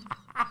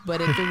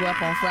 but it threw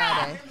up on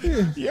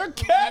Friday. Your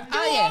cat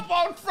threw up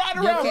on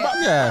Friday Your around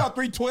cat- about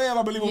 3:12,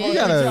 I believe. Yeah. You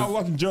gotta I was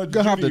watching Judge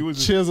Gonna have Judy. to It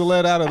was chisel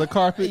it out of the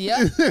carpet.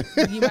 Yep.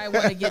 You might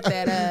want to get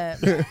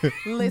that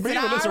Listen, Me and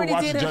I Melissa were already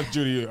watching did Judge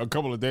Judy a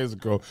couple of days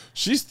ago.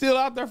 She's still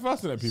out there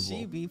fussing at people.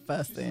 She be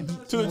fussing.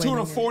 To the tune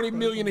of $40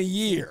 million a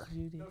year.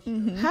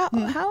 How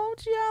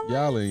old y'all?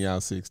 Y'all in y'all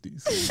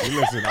 60s.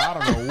 Listen, I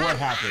don't know what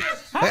happened.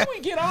 How did we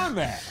get on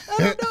that? I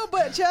don't know,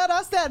 but child,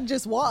 I sat and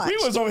just watched. We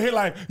was over here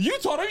like, you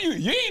told them you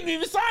ain't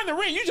even signed the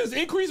rent. You just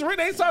increased the rent.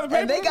 They ain't signed the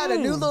paper. And they got a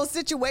new little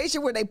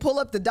situation where they pull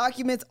up the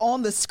documents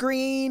on the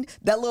screen.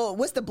 That little,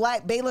 what's the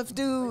black bailiff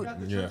dude?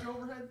 Yeah.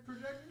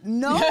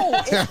 No,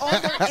 it's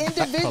on their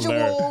individual.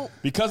 Hilarious.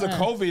 Because of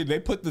COVID, they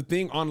put the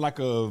thing on like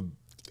a,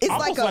 It's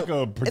almost like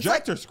a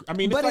projector. I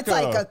mean, but it's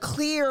like a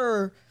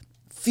clear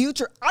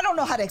future. I don't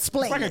know how to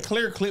explain it's like a it.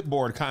 clear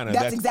clipboard kind of.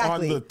 That's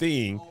exactly. on the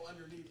thing.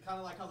 Underneath, kind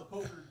of like how the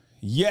poker.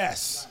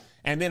 Yes.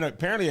 And then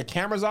apparently a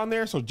camera's on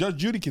there, so Judge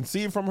Judy can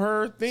see it from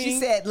her thing. She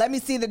said, "Let me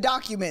see the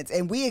documents,"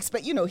 and we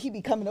expect, he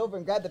be coming over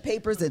and grab the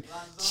papers and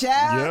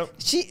child.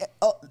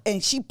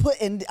 Yep. She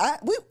put in.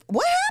 What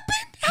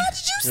happened? How did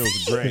you It see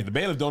was great. The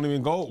bailiff don't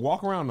even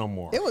walk around no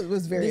more. It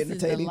was very This is the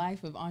entertaining.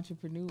 life of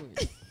entrepreneurs.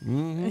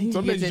 Some get days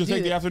to you just do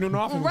take the it. afternoon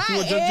off and Right, see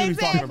what Judge Judy's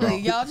talking exactly.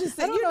 about. Y'all just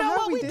said, don't you know know how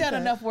what? we We've did done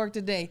that. enough work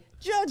today.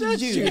 Judge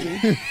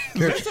Judy.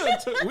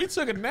 We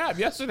took a nap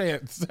yesterday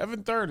at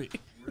 7:30.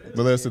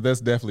 Melissa,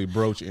 that's definitely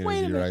broach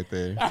energy right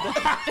there.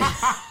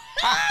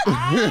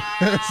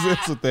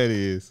 That's what that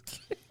is.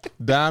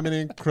 Diamond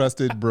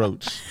encrusted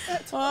brooch.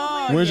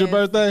 Oh, When's your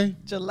yes. birthday?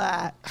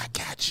 July. I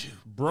got you.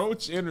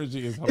 Broach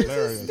energy is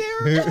hilarious.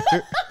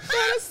 That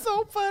is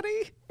so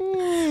funny.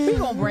 We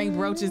gonna bring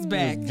brooches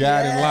back.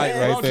 Guiding light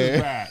right Broach is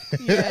there. back.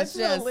 Yes,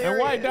 yes. hilarious. And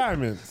white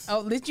diamonds.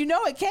 Oh, did you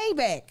know it came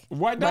back? White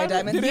White diamonds?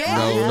 diamonds? Did it?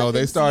 Yeah. No,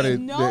 they started.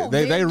 No,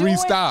 they they're doing-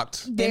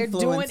 restocked. They're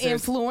doing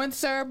Influencers.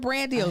 influencer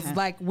brand deals,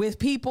 like with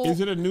people.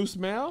 Is it a new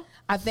smell?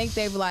 I think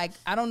they've I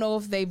don't know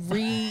if they've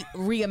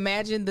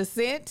reimagined the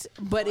scent,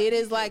 but it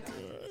is like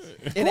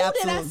It Who did I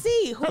absolutely.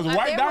 see? Because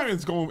White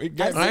Diamond's going.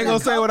 I ain't gonna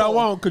say what I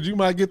want because you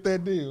might get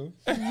that deal.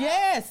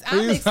 Yes, I'm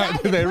Please,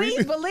 excited. they Please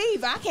read-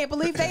 believe. I can't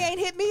believe they ain't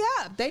hit me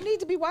up. They need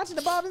to be watching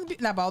the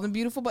not Bald and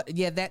Beautiful, but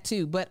yeah, that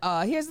too. But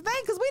here's the thing,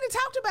 because we done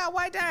talked about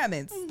White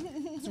Diamonds.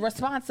 It's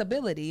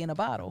responsibility in a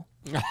bottle.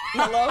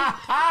 Hello?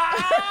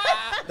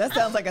 That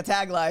sounds like a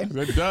tagline.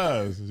 It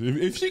does.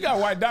 If she got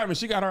White Diamond,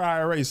 she got her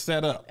IRA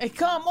set up. Hey,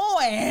 come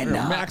on. Her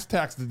max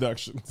tax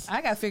deductions.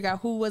 I gotta figure out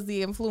who was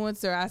the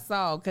influencer I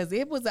saw, because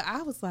it was.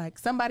 I was like,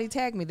 somebody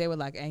tagged me. They were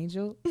like,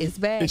 "Angel, it's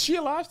bad." Is she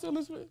alive still,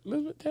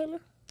 Elizabeth Taylor?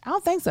 I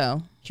don't think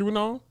so. She went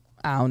on?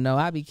 I don't know.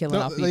 I be killing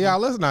off people. Y'all,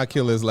 let's not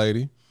kill this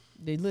lady.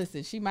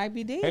 Listen, she might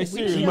be dead. Hey, We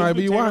Siri, can't- She might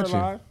be Taylor watching.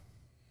 alive?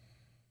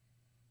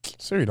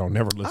 Siri don't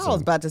never listen. I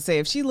was about to say,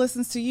 if she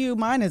listens to you,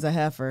 mine is a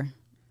heifer.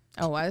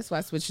 Oh, that's why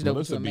I switched it over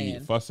Melissa to a be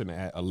man. fussing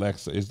at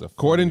Alexa. Is the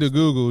According to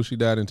Google, she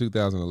died in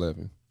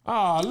 2011. oh,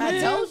 I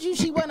told you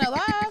she wasn't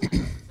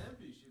alive.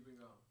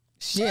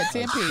 Yeah,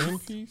 10 piece. 10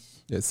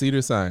 piece. At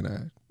Cedar Sinai.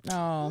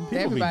 Oh, People be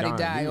everybody dying.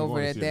 died You don't over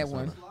wanna at see that this,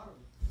 one. huh?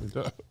 It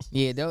does.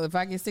 Yeah, if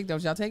I get sick,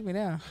 don't y'all take me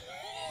down.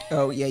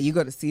 Oh, yeah, you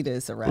go to CETA,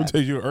 it's a We'll wrap.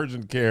 take you to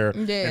urgent care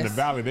in the Yes.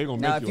 valley. They're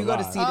gonna Now, make if you you go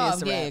to alive. see- It Oh,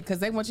 is a yeah, wrap. because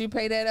they want you to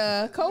pay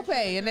that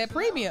copay and that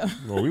premium.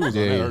 Well, we was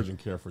on Yeah. that urgent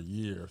care for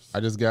years. I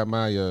just got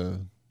my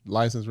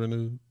license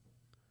renewed.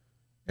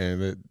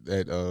 And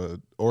that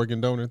organ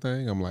donor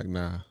thing, I'm like,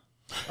 nah.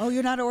 Oh,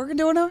 you're not an organ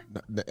donor?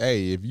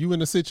 Hey, if you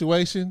in a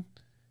situation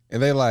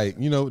and they like,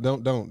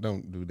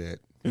 don't do that.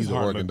 He's an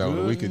heart organ look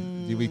donor.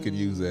 good. We could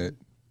use that.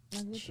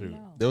 Shoot.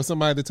 There was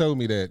somebody that told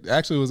me that.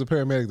 Actually, it was a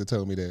paramedic that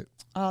told me that.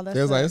 Oh, that's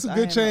They was like, it's a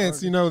good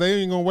chance, they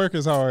ain't gonna work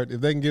as hard if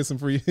they can get some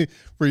free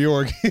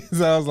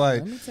organs. I was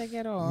like, Let me take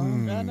it off. I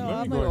know, Let me I'm go an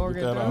ahead and get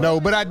organ that donor. off. no,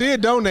 but I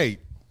did donate.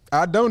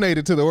 I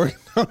donated to the organ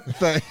donor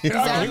thing. Here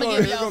I'ma go-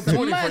 give here y'all go some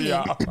 20 for money.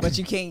 y'all. But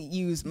you can't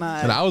use my.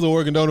 And I was an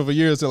organ donor for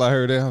years till I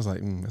heard that. I was like,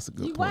 that's a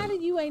good Why point.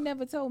 did you ain't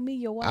never told me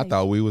your wife? I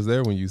thought we was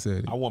there when you said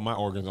it. I want my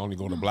organs to only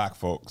go to black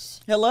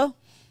folks. Hello?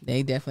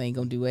 They definitely ain't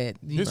gonna do it.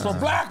 It's for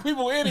black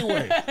people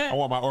anyway. I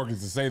want my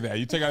organs to say that.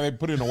 You take out, they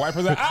put it in a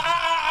wiper. Like,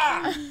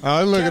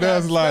 I look at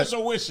us like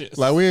special wishes.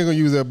 we ain't gonna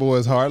use that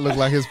boy's heart. Look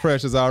like his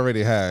pressure's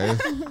already high.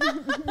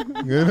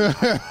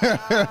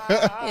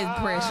 His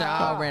pressure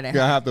already.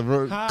 Gotta have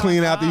to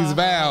clean out these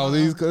valves.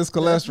 His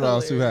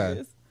cholesterol's too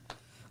high.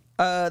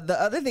 The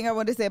other thing I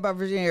wanted to say about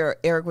Virginia or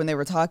Eric when they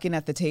were talking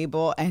at the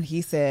table, and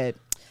he said,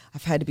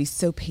 I've had to be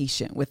so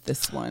patient with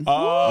this one.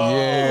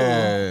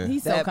 Yeah.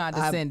 He's so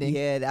condescending.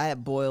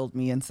 That boiled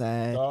me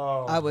inside.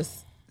 Oh. I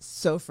was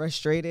so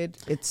frustrated.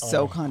 It's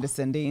so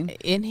condescending.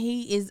 And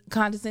he is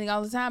condescending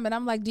all the time. And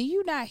I'm like, do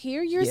you not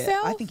hear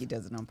yourself? Yeah, I think he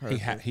does it on purpose.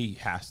 He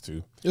has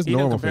to. It's he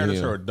normal don't compare for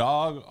this to him. her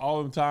dog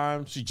all the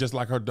time. She's just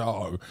like her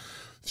dog.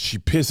 She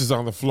pisses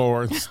on the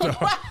floor and stuff.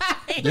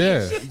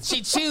 Yeah.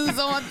 She chews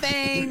on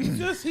things.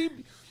 Just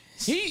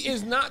he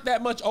is not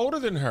that much older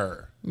than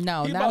her.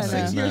 No, He's not about at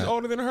 6 all. years Not.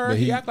 older than her. But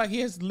He he- act like he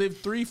has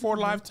lived 3-4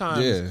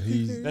 lifetimes.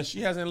 Yeah, that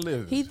she hasn't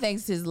lived. He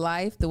thinks his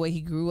life, the way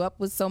he grew up,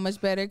 was so much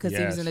better because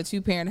he was Yes. in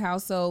a 2-parent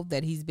household.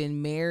 That he's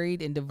been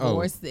married and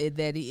divorced. That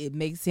it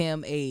makes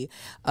him a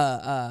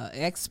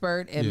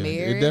expert at Yeah,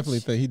 marriage.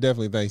 he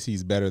definitely thinks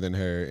he's better than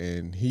her,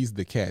 and he's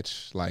the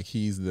catch. Like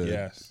he's the,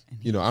 Yes.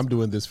 I'm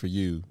doing this for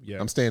you. Yeah.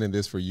 I'm standing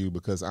this for you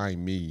because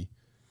I'm me.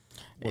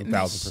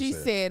 1000%. She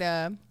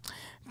said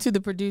to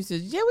the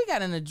producers, "Yeah, we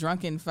got in a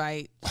drunken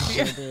fight."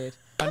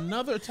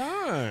 Another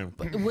time.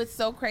 What's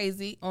so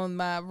crazy on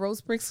my Rose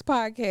Bricks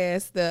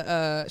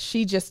podcast?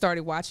 She just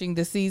started watching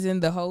the season,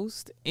 the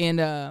host,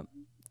 and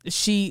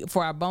she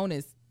for our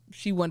bonus.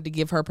 She wanted to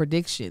give her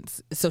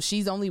predictions. So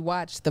she's only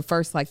watched the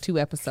first 2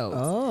 episodes.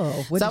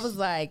 Oh, So I was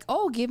like,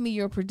 oh, give me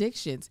your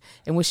predictions.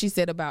 And what she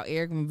said about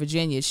Eric and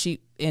Virginia,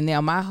 and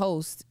now my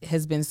host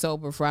has been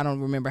sober for I don't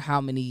remember how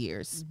many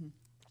years. Mm-hmm.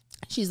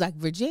 She's like,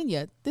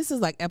 Virginia, this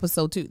is like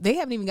episode 2. They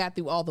haven't even got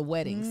through all the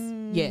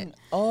weddings yet.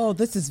 Oh,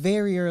 this is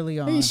very early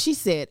on. And she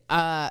said,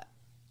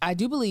 I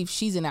do believe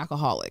she's an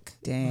alcoholic.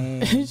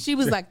 Dang. She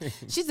was like,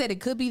 she said it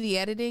could be the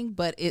editing,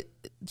 but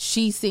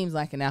she seems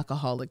like an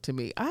alcoholic to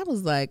me. I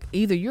was like,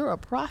 either you're a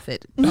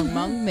prophet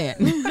among men,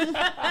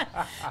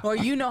 or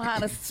you know how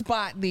to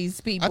spot these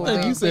I people.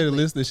 think you said quickly. at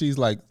least that she's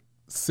like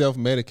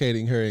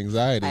self-medicating her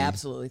anxiety I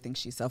absolutely think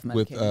she's with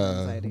self-medicating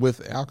anxiety.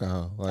 with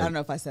alcohol. I don't know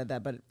if I said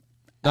that, but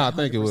No, I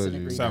think it was 100% you.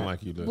 agree. Sound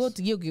like you do. We'll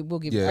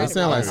give Yeah, it credit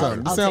sounded like where something.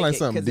 It I'll sounded like take it,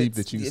 something 'cause deep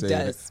that you it said.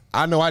 does.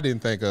 I know I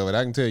didn't think of it.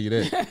 I can tell you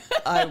that.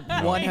 I Said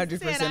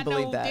 100% I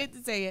believe know that.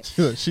 did say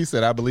it. She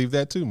said, "I believe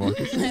that too,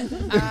 Marcus."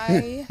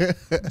 I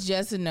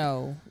just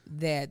know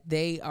that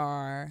they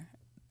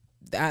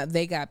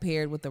got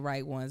paired with the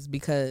right ones,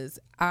 because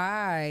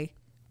I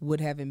would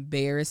have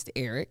embarrassed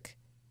Eric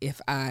if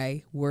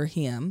I were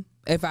him,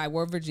 if I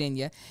were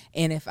Virginia,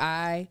 and if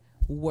I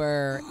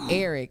were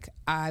Eric,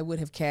 I would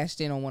have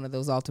cashed in on one of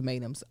those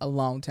ultimatums a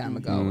long time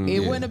ago. It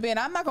wouldn't have been,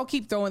 I'm not going to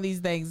keep throwing these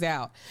things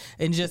out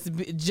and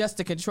just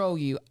to control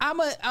you. I'm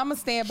a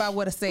stand by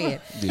what I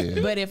said.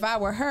 But if I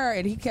were her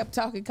and he kept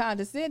talking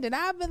condescending,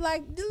 I'd been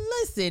like,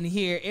 listen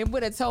here, and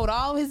would have told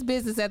all his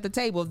business at the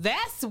table.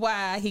 That's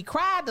why he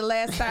cried the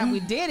last time we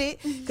did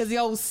it, because the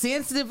old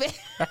sensitive.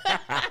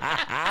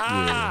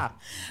 I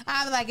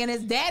was like, and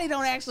his daddy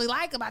don't actually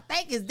like him. I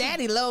think his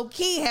daddy low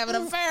key having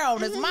an affair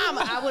on his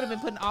mama. I would have been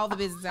putting all the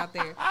business out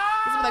there. It's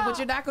like, what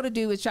you're not going to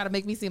do is try to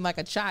make me seem like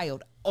a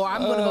child, or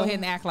I'm going to go ahead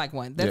and act like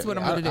one. That's what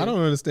I'm going to do. I don't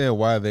understand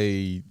why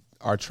they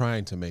are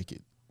trying to make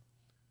it.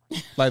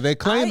 Like, they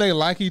claim they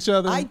like each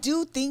other. I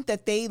do think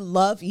that they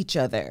love each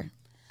other.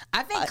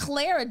 I think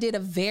Clara did a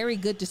very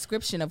good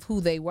description of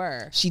who they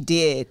were. She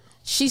did.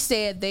 She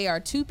said they are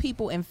two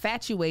people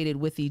infatuated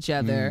with each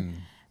other.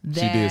 She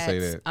did say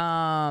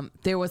that.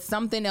 There was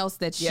something else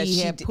that she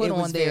had put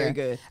on there. Very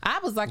good. I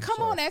was like,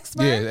 "Come on,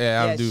 expert."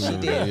 I do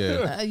remember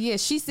that. Yeah,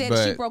 she said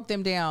she broke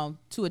them down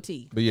to a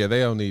T. But yeah,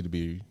 they don't need to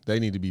be. They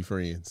need to be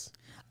friends.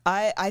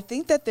 I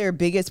think that their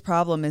biggest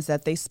problem is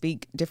that they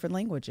speak different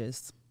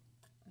languages.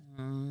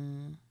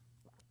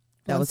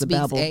 That was a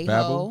babble.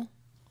 Babble?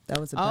 That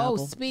was a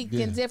babble. Oh,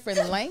 speaking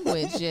different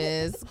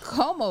languages.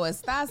 ¿Cómo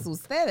estás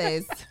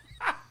ustedes?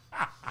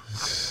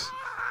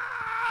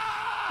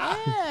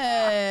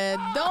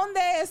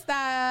 ¿Dónde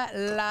está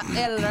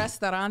el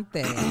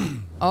restaurante?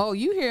 Oh,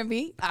 you hear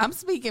me? I'm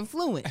speaking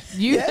fluent.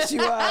 Yes,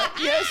 you are.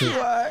 Yes, you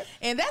are.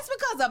 And that's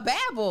because of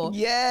Babel.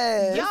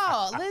 Yes.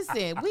 Y'all,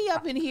 listen, we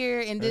up in here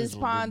in this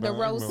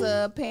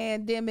Ponderosa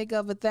pandemic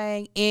of a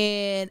thing.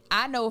 And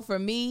I know for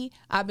me,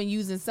 I've been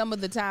using some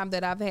of the time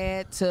that I've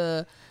had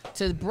to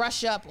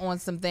brush up on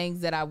some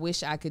things that I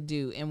wish I could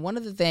do. And one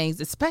of the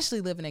things,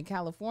 especially living in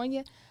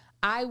California,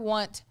 I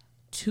want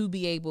to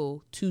be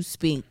able to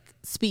speak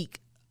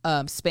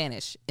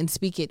Spanish and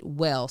speak it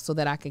well so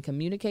that I can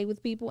communicate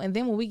with people. And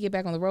then when we get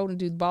back on the road and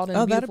do Bald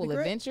and Beautiful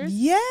Adventures,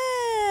 we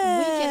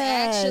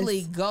can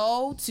actually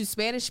go to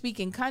Spanish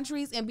speaking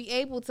countries and be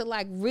able to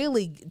like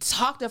really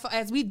talk to,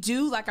 as we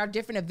do like our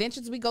different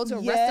adventures. We go to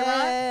a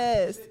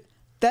restaurant.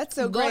 That's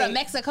so great. Go to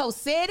Mexico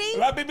City.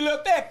 La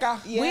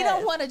biblioteca. Yes. We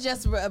don't want to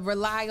just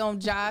rely on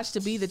Josh to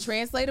be the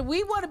translator.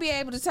 We want to be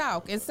able to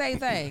talk and say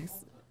things.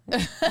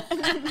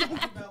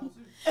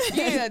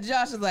 Yeah,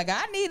 Josh is like,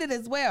 I need it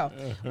as well.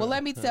 Well,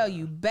 let me tell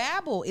you,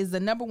 Babbel is the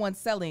 #1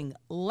 selling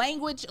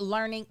language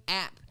learning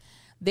app.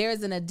 There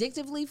is an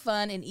addictively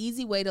fun and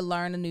easy way to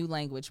learn a new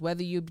language,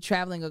 whether you're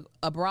traveling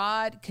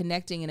abroad,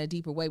 connecting in a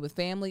deeper way with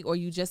family, or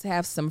you just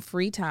have some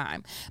free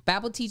time.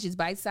 Babbel teaches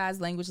bite-sized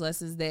language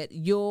lessons that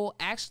you'll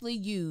actually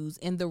use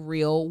in the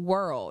real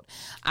world.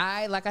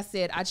 Like I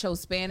said, I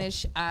chose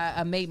Spanish.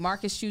 I made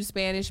Marcus choose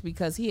Spanish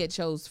because he had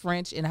chose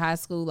French in high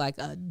school.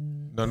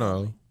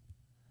 No.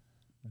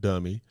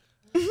 Dummy.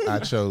 I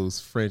chose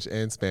French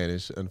and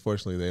Spanish.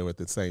 Unfortunately, they were at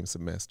the same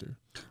semester.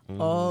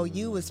 Oh,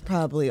 you was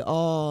probably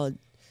all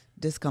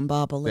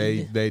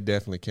discombobulated. They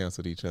definitely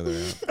canceled each other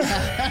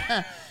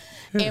out.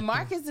 And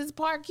Marcus is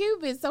part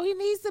Cuban, so he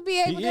needs to be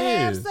able to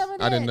have some of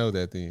that. I didn't know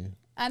that then.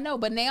 I know,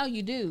 but now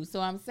you do. So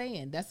I'm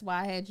saying that's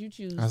why I had you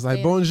choose. I was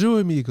like,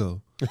 bonjour,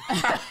 amigo.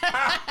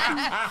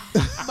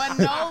 But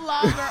no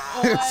longer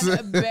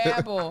on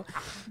Babbel.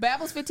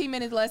 Babbel's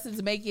 15-minute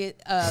lessons make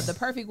it the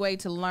perfect way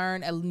to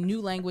learn a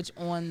new language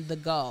on the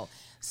go.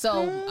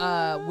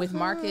 So with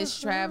Marcus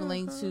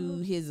traveling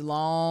to his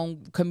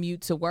long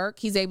commute to work,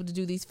 he's able to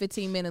do these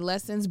 15-minute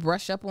lessons,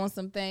 brush up on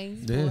some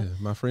things. Yeah,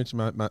 my French,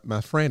 my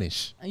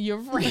Franish.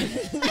 Your French.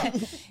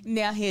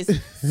 Now his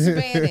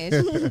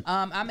Spanish,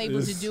 I'm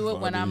able to do it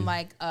when I'm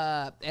like,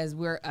 as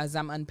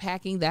I'm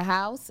unpacking the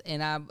house,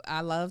 and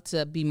I love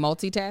to be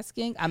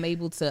multitasking. I'm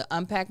able to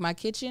unpack my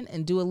kitchen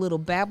and do a little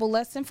Babbel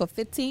lesson for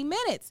 15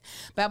 minutes.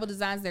 Babbel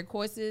designs their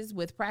courses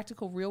with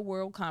practical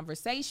real-world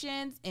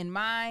conversations in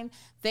mind,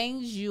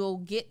 things you'll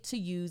get to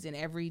use in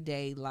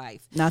everyday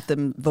life. Not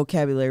the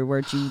vocabulary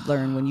words you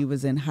learned when you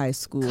was in high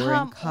school or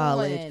in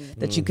college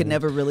that you could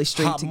never really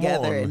string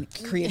together and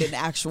create an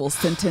actual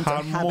sentence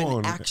or have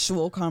an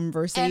actual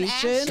conversation. An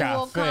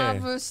actual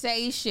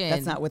conversation.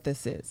 That's not what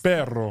this is.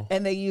 Perro.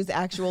 And they use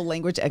actual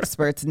language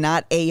experts,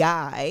 not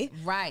AI.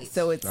 Right.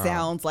 So it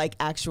sounds like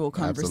actual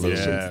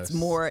conversations. Yes.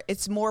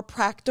 It's more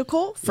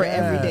practical for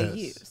everyday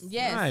use.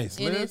 Yes, Nice,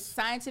 and Liz. it's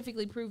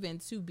scientifically proven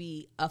to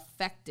be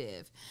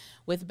effective.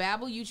 With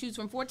Babbel, you choose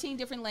from 14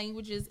 different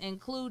languages,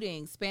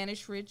 including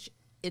Spanish, French,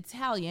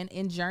 Italian,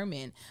 and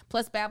German.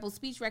 Plus, Babbel's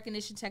speech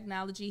recognition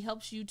technology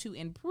helps you to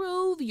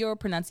improve your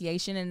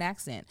pronunciation and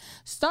accent.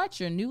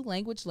 Start your new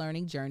language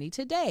learning journey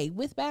today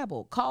with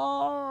Babbel.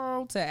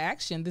 Call to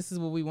action. This is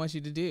what we want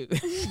you to do.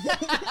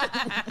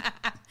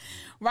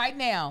 Right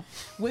now,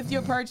 with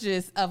your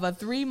purchase of a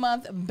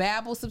 3-month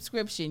Babbel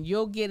subscription,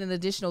 you'll get an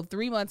additional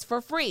 3 months for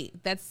free.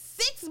 That's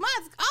 6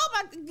 months. Oh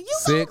my, you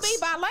gonna be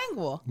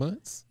bilingual.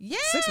 Months?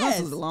 Yes. 6 months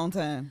is a long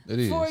time. It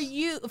is.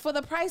 For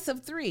the price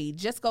of 3,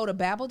 just go to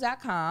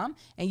Babbel.com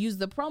and use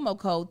the promo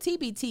code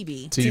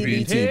TBTB.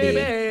 TBTB.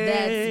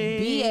 That's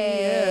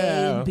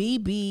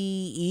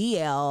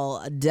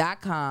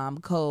BL.com,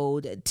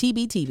 code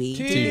TBTB.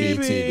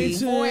 TBTB.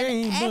 For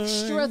an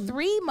extra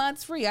 3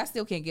 months free. I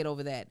still can't get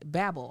over that.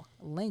 Babbel,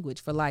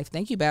 language for life.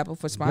 Thank you, Babbel,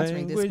 for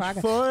sponsoring this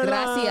podcast.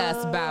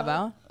 Gracias,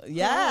 Babbel.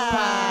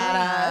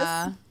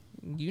 Yeah.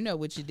 You know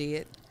what you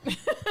did.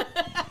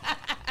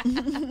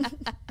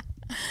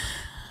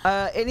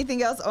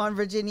 Anything else on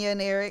Virginia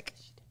and Eric?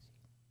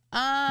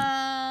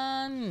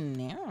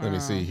 No. Let me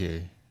see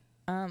here.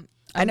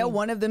 I know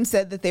one of them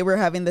said that they were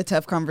having the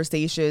tough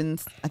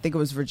conversations. I think it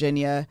was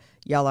Virginia.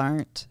 Y'all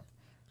aren't.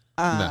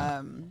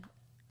 No.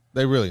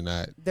 They really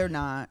not. They're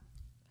not.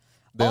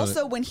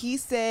 Also, when he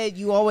said,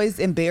 you always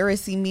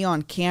embarrassing me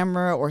on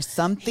camera or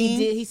something. He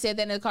did. He said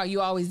that in the car. You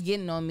always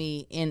getting on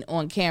me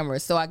on camera.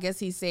 So I guess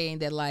he's saying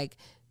that, like,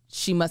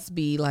 she must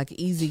be, like,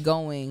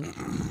 easygoing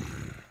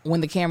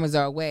when the cameras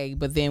are away.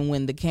 But then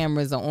when the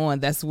cameras are on,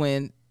 that's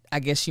when I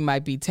guess she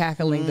might be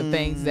tackling the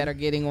things that are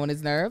getting on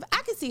his nerve.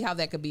 I can see how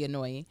that could be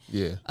annoying.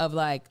 Yeah. Of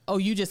like, oh,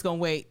 you just gonna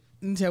wait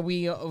until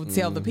we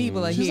tell the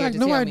people are She's here like, to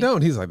no, tell I me.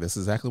 don't. He's like, this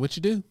is exactly what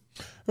you do.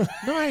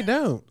 No, I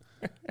don't.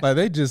 Like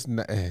they just,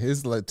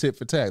 it's like tit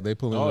for tat. They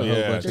pulling a whole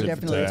bunch of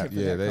definitely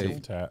tit for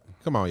tat.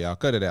 Come on, y'all,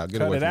 cut it out.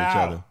 Get away from each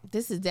other.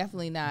 This is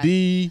definitely not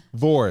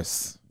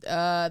divorce.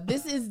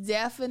 This is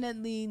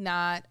definitely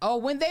not. Oh,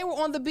 when they were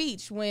on the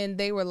beach, when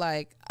they were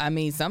like, I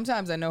mean,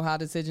 sometimes I know how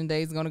decision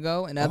day is going to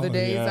go, and other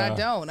days I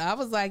don't. I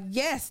was like,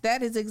 yes,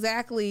 that is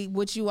exactly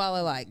what you all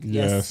are like.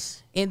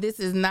 Yes. And this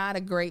is not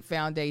a great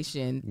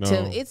foundation.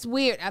 No. It's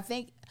weird. I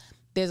think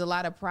there's a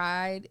lot of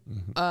pride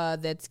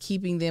that's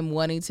keeping them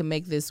wanting to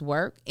make this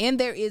work. And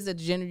there is a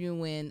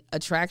genuine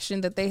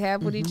attraction that they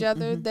have with each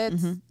other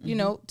that's, you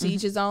know, to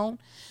each his own.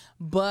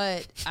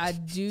 But I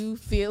do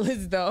feel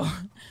as though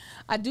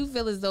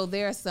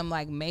there are some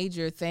like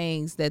major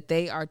things that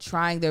they are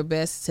trying their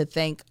best to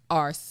think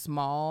are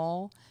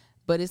small,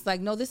 but it's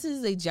like, no, this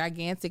is a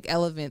gigantic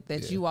elephant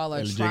that you all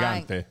are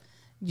trying. Gigante.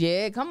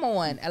 Yeah, come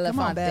on,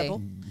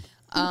 elefante.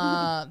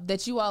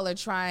 That you all are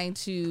trying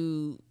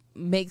to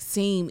make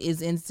seem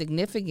is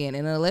insignificant,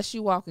 and unless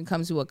you all can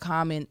come to a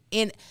common,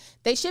 and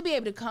they should be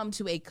able to come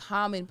to a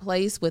common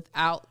place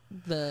without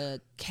the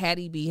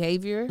catty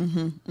behavior.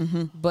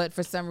 But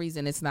for some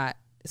reason, it's not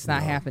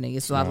happening.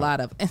 It's a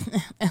lot of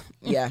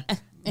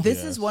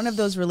This is one of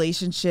those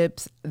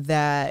relationships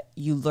that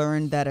you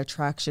learn that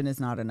attraction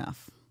is not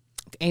enough.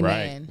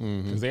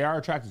 Amen. Because they are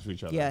attracted to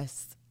each other.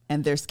 Yes.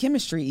 And there's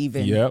chemistry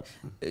even. Yep.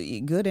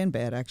 Good and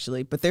bad,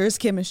 actually. But there's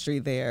chemistry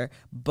there.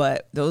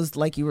 But those,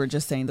 like you were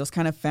just saying, those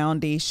kind of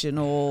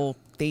foundational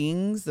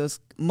things,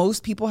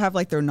 most people have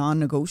like their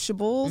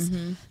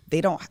non-negotiables.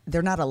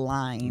 They're not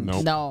aligned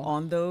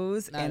on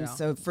those. And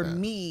so for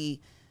me,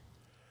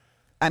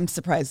 I'm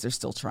surprised they're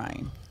still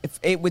trying. If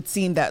it would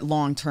seem that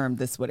long term,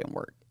 this wouldn't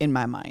work in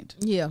my mind.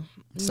 Yeah.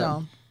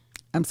 So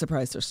I'm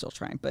surprised they're still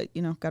trying, but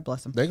you know, God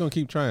bless them. They're gonna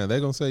keep trying. They're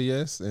gonna say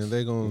yes, and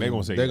they're gonna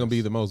be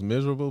the most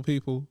miserable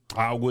people.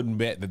 I wouldn't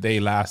bet that they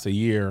last a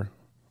year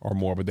or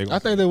more, but I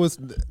think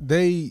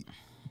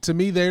to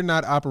me, they're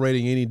not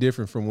operating any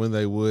different from when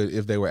they would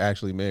if they were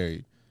actually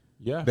married.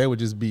 Yeah, they would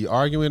just be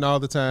arguing all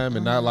the time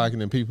and not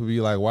liking, and people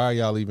be like, "Why are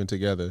y'all even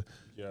together?"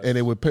 Yes. And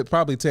it would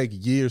probably take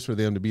years for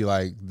them to be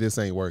like, "This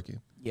ain't working."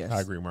 Yes,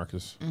 I agree,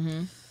 Marcus.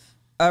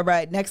 All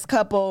right, next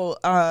couple.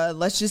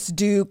 Let's just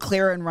do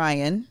Claire and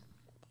Ryan.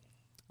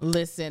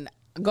 Listen,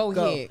 go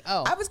ahead.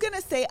 Oh, I was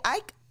gonna say I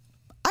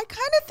kind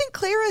of think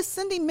Clara is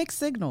sending mixed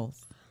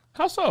signals.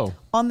 How so?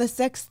 On the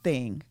sex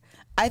thing,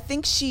 I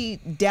think she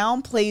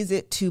downplays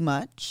it too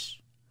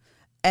much,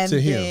 and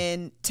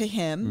to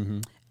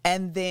him.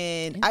 And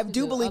then I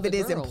do believe it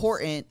is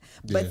important,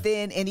 but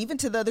then, and even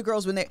to the other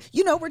girls when they're,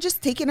 we're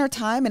just taking our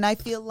time. And I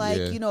feel like,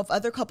 if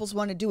other couples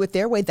want to do it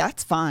their way,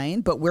 that's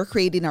fine, but we're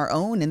creating our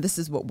own. And this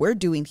is what we're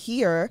doing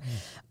here.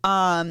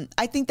 I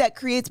think that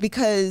creates,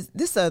 because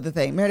this other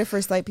thing, Married at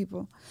First Sight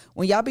people,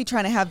 when y'all be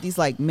trying to have these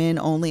like men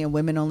only and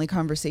women only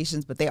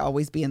conversations, but they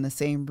always be in the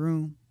same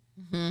room.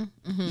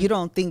 You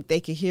don't think they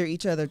can hear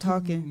each other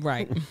talking.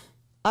 Right.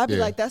 I'd be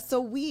like, that's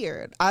so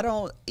weird.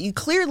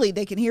 Clearly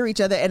they can hear each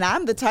other. And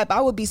I'm the type,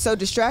 I would be so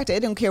distracted. I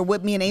don't care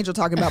what me and Angel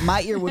talking about.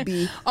 My ear would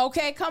be.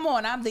 Okay, come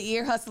on. I'm the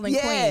ear hustling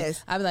queen.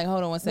 I'd be like,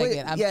 hold on one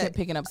second. I'm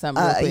picking up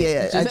something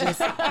real quick.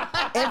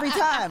 Every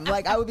time.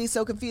 Like, I would be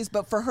so confused.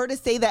 But for her to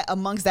say that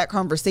amongst that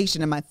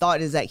conversation, and my thought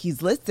is that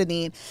he's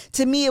listening,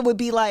 to me it would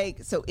be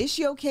like, so is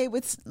she okay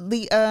with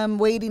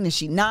waiting? Is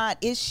she not?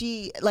 Is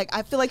she, like,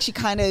 I feel like she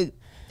kind of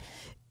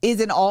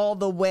isn't all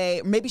the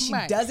way, maybe she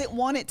doesn't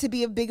want it to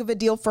be as big of a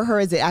deal for her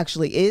as it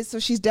actually is, so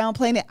she's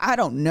downplaying it. I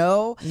don't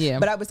know.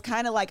 But I was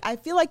kind of like, I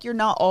feel like you're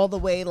not all the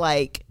way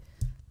like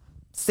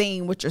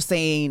saying what you're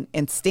saying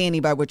and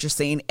standing by what you're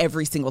saying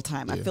every single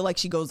time. I feel like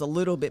she goes a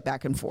little bit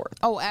back and forth.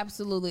 Oh,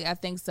 absolutely. I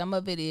think some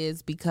of it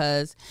is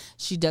because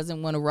she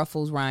doesn't want to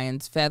ruffle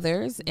Ryan's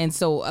feathers. And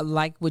so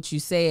like what you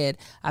said,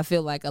 I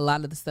feel like a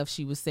lot of the stuff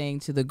she was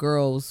saying to the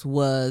girls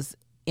was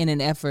in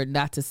an effort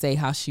not to say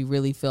how she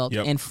really felt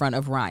in front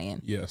of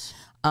Ryan. Yes.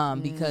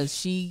 Because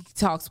she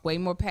talks way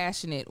more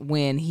passionate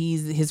when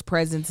his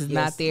presence is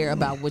not there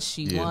about what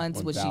she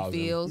wants, what she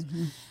feels.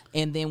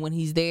 And then when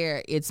he's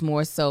there, it's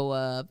more so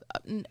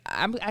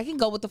I can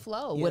go with the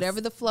flow. Yes.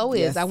 Whatever the flow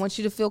is, I want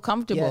you to feel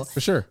comfortable. Yes.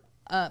 For sure.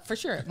 For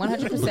sure,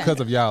 100%. Because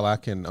of y'all, I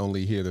can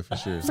only hear the for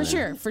sure. For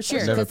sure.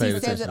 Because he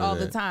says it all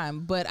the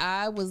time. But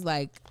I was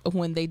like,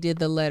 when they did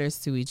the letters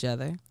to each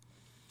other,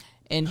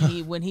 and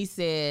when he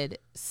said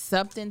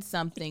something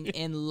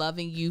and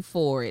loving you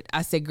for it,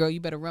 I said, girl, you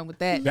better run with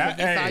that.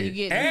 That's all you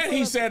get. And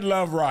he said,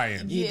 love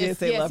Ryan. He did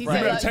say love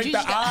Ryan. You better take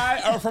the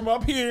I from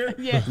up here.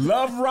 Yes.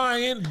 Love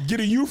Ryan. Get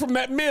a you from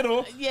that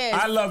middle. Yes.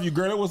 I love you,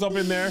 girl. It was up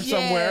in there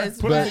somewhere.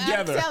 Put it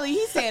together. I'm telling you,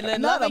 he said,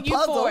 loving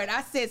you for it.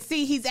 I said,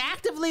 see, he's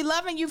actively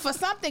loving you for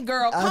something,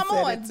 girl. Come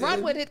on,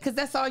 run with it, because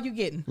that's all you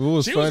getting.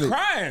 She was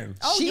crying.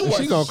 Oh,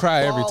 she gonna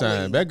cry every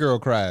time. That girl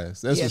cries.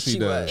 That's what she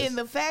does. And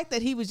the fact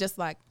that he was just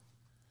like.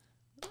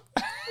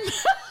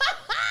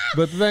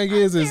 But the thing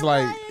is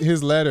like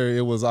his letter,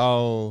 it was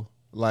all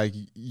like,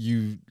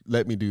 you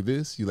let me do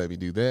this, you let me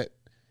do that,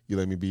 you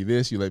let me be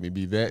this, you let me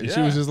be that. And she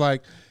was just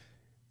like,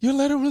 your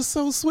letter was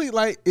so sweet.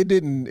 Like, it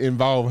didn't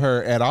involve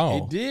her at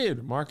all. It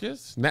did,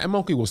 Marcus. That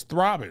monkey was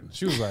throbbing.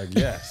 She was like,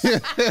 yes.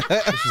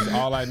 This is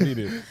all I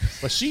needed.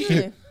 But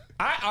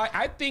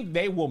I think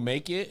they will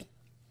make it,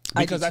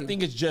 because I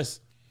think it's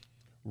just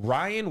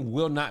Ryan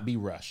will not be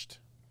rushed.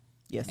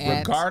 Yes.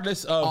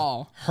 Regardless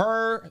of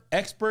her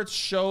experts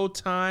show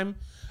time,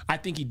 I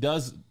think he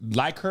does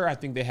like her. I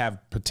think they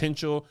have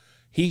potential.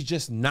 He's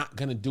just not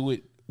going to do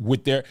it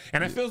with their...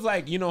 And it feels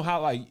like, you know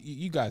how, like,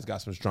 you guys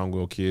got some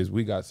strong-willed kids.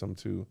 We got some,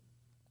 too.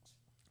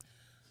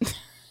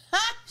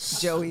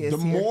 Joey is The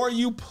more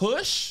you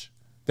push,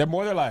 the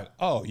more they're like,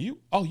 oh, you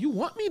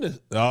want me to...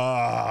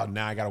 Oh,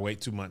 now I got to wait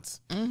 2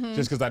 months.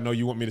 Just because I know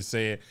you want me to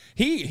say it.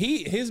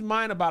 His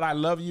mind about I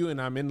love you and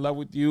I'm in love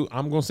with you,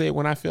 I'm going to say it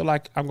when I feel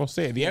like I'm going to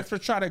say it. The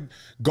experts try to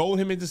goad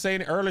him into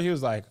saying it earlier. He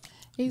was like...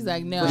 He's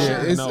like, no.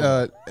 Yeah, it's,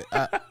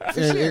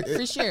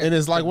 for sure. And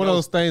it's like one of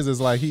those things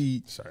is like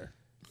Sorry.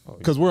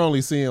 Because we're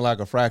only seeing like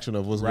a fraction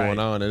of what's going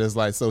on. And it's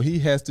like, so he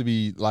has to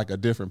be like a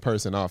different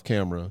person off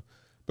camera.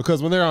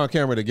 Because when they're on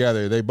camera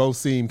together, they both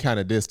seem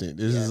kind of distant.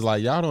 This is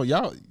like,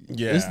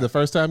 this is the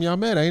first time y'all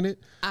met, ain't it?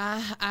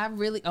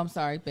 I'm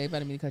sorry, babe, I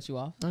didn't mean to cut you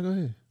off. Oh, go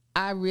ahead.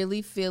 I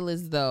really feel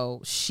as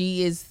though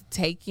she is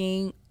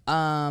taking,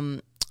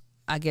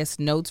 I guess,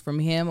 notes from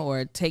him,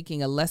 or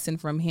taking a lesson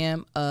from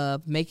him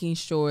of making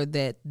sure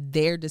that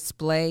their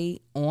display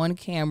on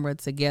camera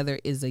together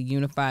is a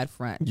unified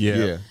front.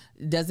 Yeah.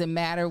 Doesn't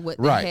matter what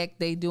the heck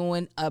they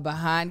doing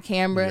behind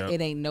camera. It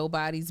ain't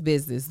nobody's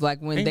business. Like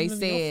when they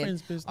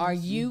said, are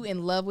you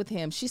in love with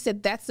him? She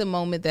said, that's the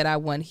moment that I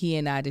want he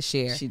and I to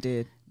share. She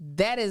did.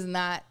 That is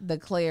not the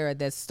Clara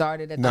that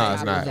started at the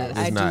top. No, it's not.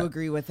 I do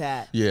agree with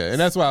that. Yeah, and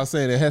that's why I was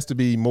saying it has to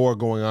be more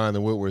going on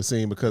than what we're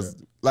seeing, because,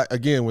 like,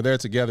 again, when they're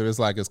together, it's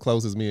like as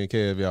close as me and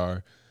Kev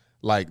are.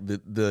 Like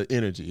the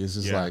energy is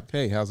just like,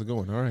 hey, how's it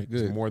going? All right,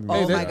 good. More than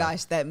my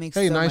gosh, that makes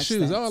so nice much shoes.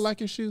 sense. Oh, I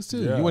like your shoes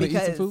too. You want to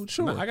eat some food?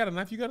 Sure. I got a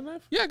knife. You got a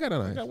knife? Yeah, I got a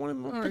knife. I got one in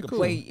my right, cool.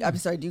 Wait, I'm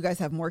sorry. Do you guys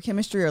have more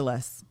chemistry or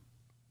less?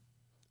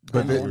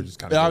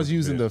 But I was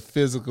using the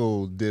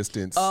physical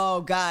distance.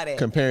 Oh, got it.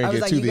 Comparing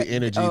it to the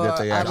energy that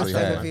they actually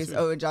have.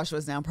 Oh,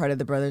 Joshua's now part of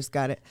the brothers.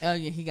 Got it. Oh,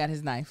 yeah, he got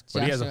his knife.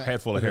 But he has a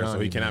head full of hair, so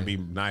he cannot be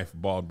knife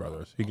bald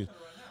brothers. He can.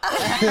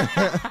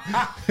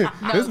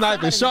 This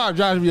knife is sharp.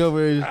 Josh be over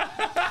here.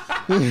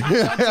 Don't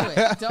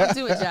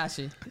do it,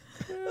 Joshy.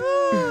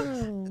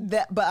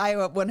 But I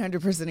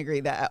 100% agree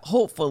that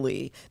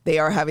hopefully they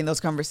are having those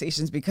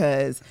conversations,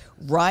 because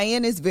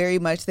Ryan is very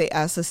much, they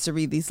asked us to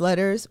read these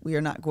letters. We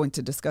are not going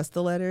to discuss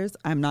the letters.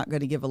 I'm not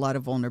going to give a lot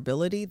of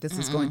vulnerability. This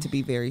is going to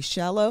be very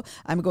shallow.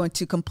 I'm going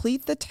to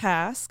complete the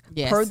task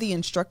per the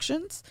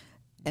instructions,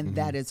 and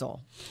that is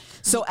all.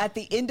 So at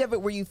the end of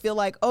it, where you feel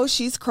like, oh,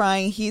 she's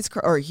crying,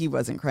 or he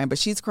wasn't crying, but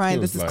she's crying.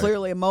 This is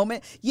clearly a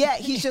moment. Yeah,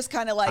 he's just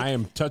kind of like, I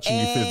am touching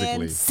you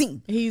physically.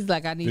 Sing. He's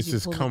like, I need this you to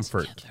is pull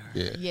comfort.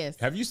 Yeah. Yes.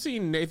 Have you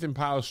seen Nathan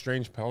Pyle's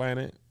Strange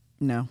Planet?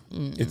 No.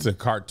 It's a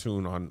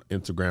cartoon on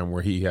Instagram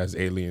where he has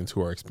aliens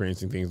who are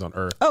experiencing things on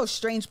Earth. Oh,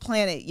 Strange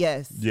Planet,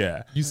 yes.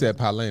 Yeah. You said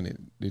planet,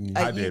 didn't you?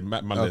 I did. My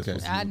list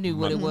was, I knew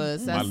what it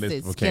was. My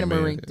list became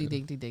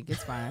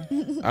It's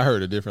fine. I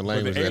heard a different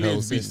language. But the that whole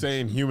aliens be sentence.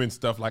 saying human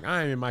stuff like,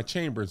 I am in my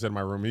chamber instead of my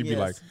room. He'd be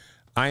like,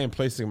 I am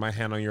placing my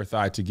hand on your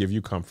thigh to give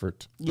you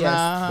comfort. Yes.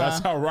 That's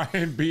how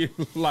Ryan be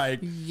like.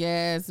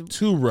 Yes.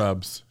 2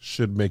 rubs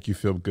should make you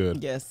feel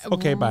good. Yes.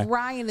 Okay, bye.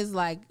 Ryan is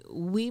like,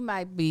 we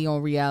might be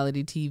on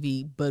reality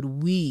TV, but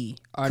we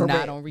are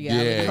not on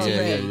reality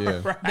TV.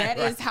 Yeah. That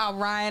is how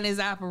Ryan is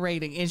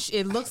operating. And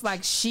it looks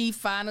like she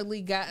finally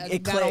got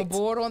on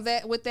board on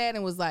that with that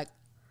and was like,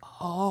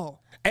 oh.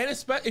 And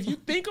if you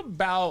think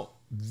about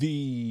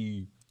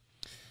the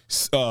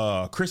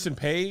Chris and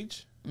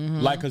Paige,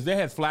 like, because they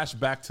had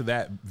flashback to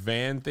that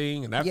van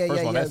thing, and that first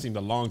of all, that seemed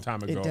a long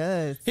time ago. It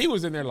does. He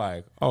was in there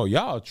like, "Oh,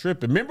 y'all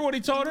tripping." Remember what he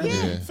told her?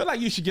 Yeah. I feel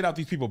like you should get out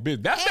these people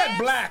business. That's that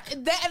black.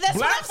 That's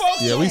black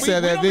folks. Yeah, we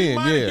said that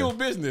then. Your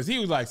business. He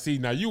was like, "See,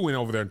 now you went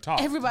over there and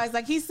talked." Everybody's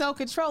like, he's so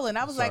controlling.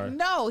 I was like,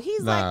 no.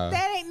 He's like,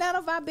 that ain't none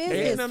of our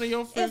business. Ain't none of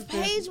your business. If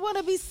Paige want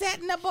to be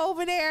setting up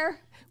over there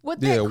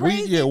with that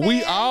crazy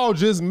we all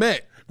just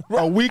met.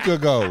 a week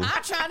ago.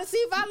 I'm trying to see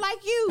if I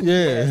like you.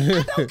 Yeah.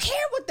 I don't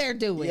care what they're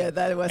doing. Yeah,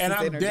 that was And his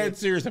I'm energy. dead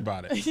serious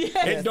about it.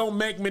 Yes. It don't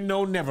make me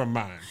no never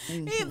mind.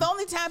 The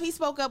only time he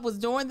spoke up was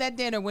during that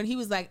dinner when he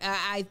was like,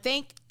 I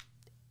think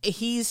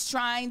he's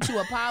trying to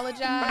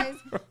apologize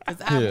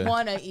because I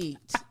want to eat.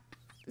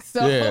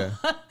 So Yeah.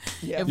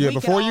 if Yeah, we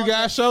before could you all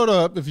guys showed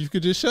up, if you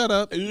could just shut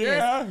up.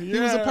 Yeah, He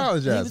was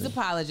apologizing. He was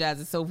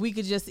apologizing. So if we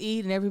could just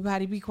eat and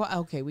everybody be quiet.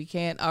 Okay, we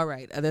can't. All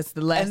right. That's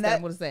the last thing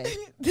I'm going to say.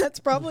 That's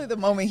probably the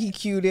moment he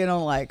cued in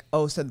on like,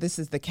 oh, so this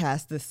is the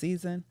cast this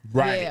season.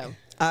 Right. Yeah.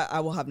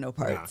 I will have no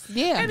parts.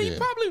 Yeah. And he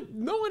probably,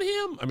 knowing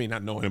him, I mean,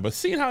 not knowing him, but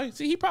seeing how,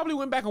 he probably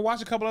went back and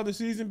watched a couple other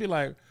seasons and be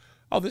like,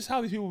 oh, this is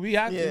how these people be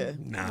acting? Yeah.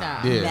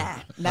 Nah.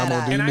 Yeah. Nah, I'm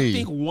gonna do And I me.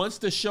 think once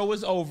the show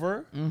is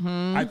over,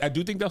 I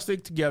do think they'll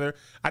stick together.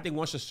 I think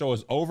once the show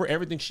is over,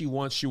 everything she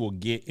wants, she will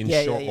get in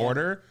short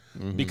order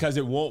because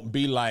it won't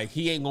be like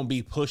he ain't gonna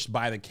be pushed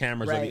by the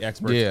cameras or the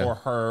experts or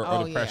her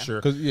or the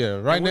pressure. Because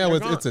right now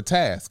they're it's a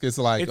task. It's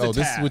like, It's a this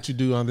is task. what you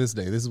do on this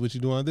day. This is what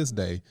you do on this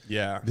day.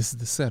 Yeah. This is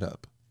the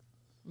setup.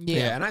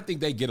 Yeah, and I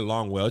think they get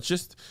along well. It's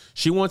just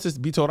she wants us to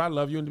be told I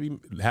love you and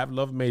to have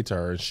love made to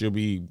her, and she'll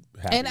be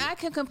happy. And I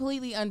can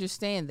completely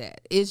understand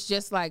that. It's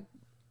just like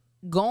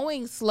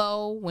going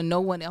slow when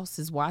no one else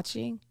is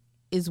watching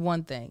is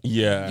one thing.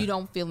 Yeah. You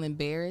don't feel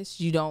embarrassed.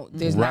 You don't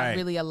there's not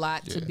really a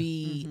lot to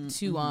be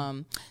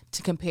to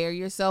compare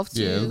yourself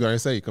to. Yeah, I was going to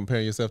say, you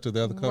compare yourself to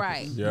the other couple.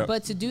 Right. Yep.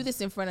 But to do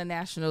this in front of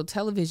national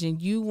television,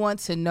 you want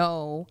to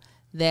know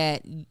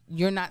that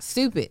you're not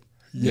stupid.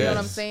 You know what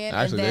I'm saying?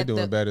 Actually, and they're that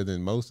doing better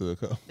than most of the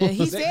couples.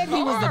 he said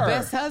he was the are.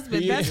 best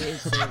husband. He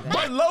is.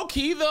 But low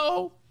key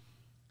though,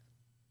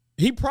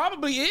 he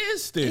probably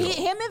is still.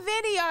 Him and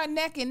Vinny are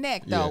neck and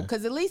neck though, Yeah.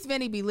 because at least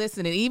Vinny be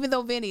listening. Even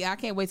though Vinny, I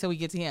can't wait till we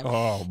get to him.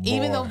 Oh, boy.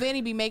 Even though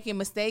Vinny be making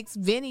mistakes,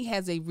 Vinny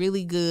has a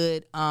really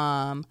good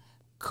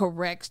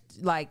correct,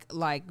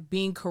 like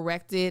being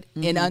corrected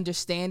and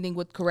understanding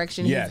what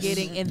correction Yes. he's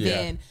getting, and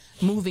then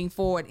moving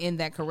forward in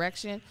that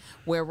correction.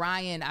 Where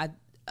Ryan,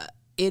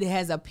 it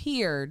has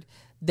appeared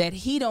that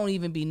he don't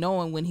even be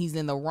knowing when he's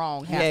in the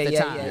wrong half the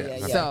time.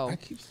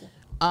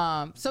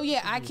 So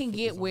yeah, I can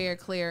get where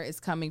Claire is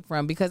coming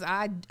from, because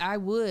I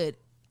would,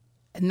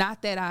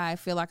 not that I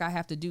feel like I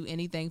have to do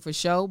anything for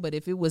show, but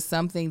if it was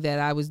something that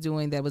I was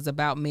doing that was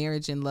about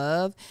marriage and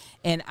love,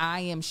 and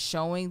I am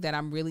showing that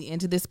I'm really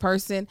into this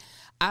person,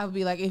 I would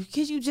be like,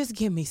 could you just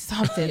give me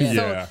something?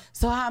 Yeah.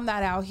 So I'm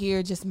not out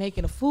here just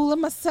making a fool of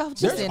myself.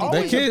 Just There's in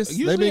always They kiss.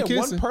 usually They a been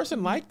one kissing.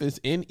 person like this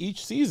in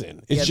each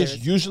season. It's just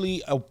there's-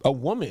 usually a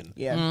woman.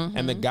 Yeah.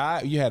 And the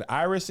guy, you had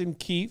Iris and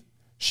Keith.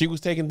 She was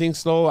taking things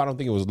slow. I don't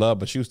think it was love,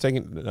 but she was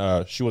taking.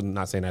 She was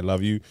not saying I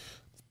love you.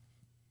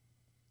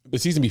 The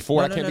season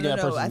before, I can't think of that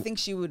person. I think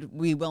she would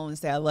be willing to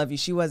say I love you.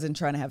 She wasn't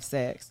trying to have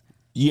sex.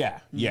 Yeah.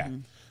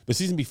 The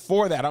season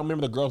before that, I don't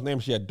remember the girl's name.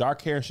 She had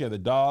dark hair. She had the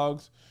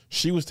dogs.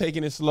 She was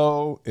taking it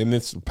slow. And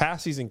this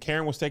past season,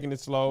 Karen was taking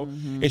it slow.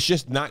 It's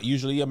just not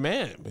usually a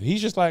man. But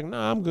he's just like,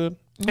 nah, I'm good.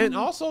 And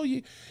also,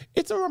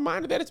 it's a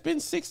reminder that it's been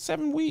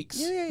 6-7 weeks.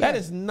 That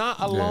is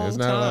not a long it's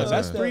not a long time.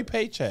 That's time. 3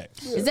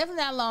 paychecks. It's definitely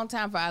not a long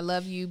time for I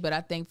love you, but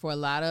I think for a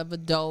lot of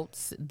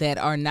adults that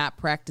are not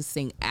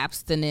practicing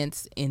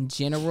abstinence in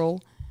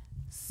general,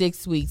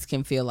 6 weeks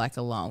can feel like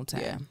a long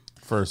time.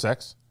 For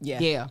sex?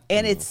 Yeah.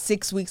 And it's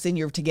 6 weeks and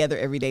you're together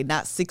every day,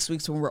 not 6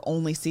 weeks when we're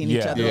only seeing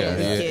each Yeah. other on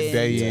weekends.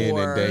 Day in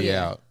or, and day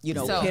out. You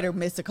know, So- hit or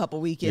miss a couple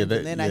weekends,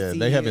 and then I see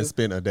they you. haven't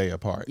spent a day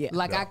apart. Yeah.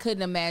 Like I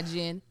couldn't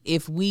imagine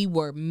if we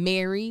were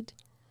married,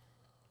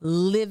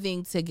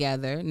 living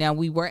together. Now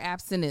we were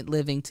abstinent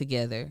living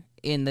together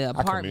in the I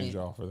commend apartment.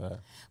 y'all for that.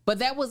 But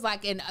that was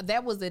like an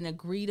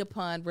agreed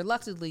upon,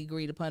 reluctantly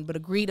agreed upon, but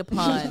agreed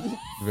upon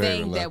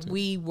thing that reluctant.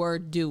 we were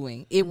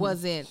doing. It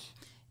wasn't.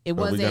 It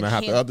But wasn't. we're gonna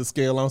have to him- up the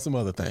scale on some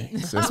other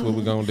things. That's what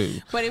we're gonna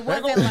do. But it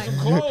There wasn't gonna like. be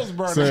some clothes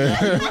burning.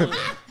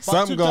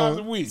 About 2 times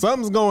a week.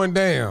 Something's going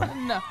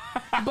down. No,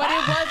 but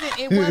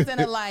it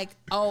wasn't a like,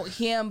 oh,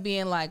 him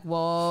being like,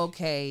 well,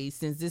 okay,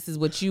 since this is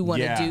what you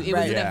want to Yeah, do. It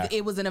right. was Yeah.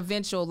 it was an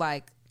eventual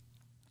like,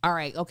 all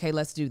right, okay,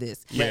 let's do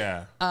this.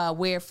 Yeah.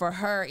 Where for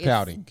her, it's,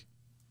 Pouting.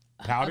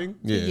 Pouting?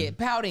 yeah,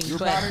 pouting,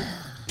 but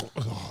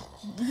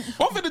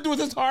What I'm finna do with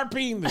this hard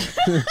peen then?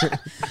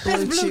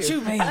 that's blue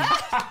chew, man.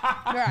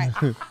 Right,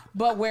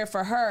 but where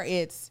for her,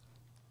 it's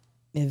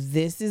if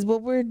this is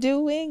what we're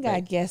doing,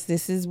 I guess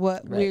this is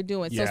what we're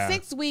doing. Yeah. So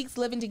 6 weeks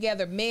living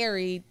together,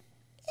 married,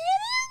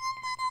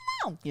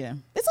 long. Yeah.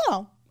 It's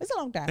a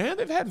long time. And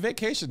they've had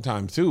vacation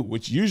time too,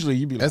 which usually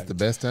you'd be That's like, the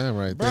best time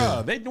right there.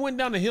 bro, they went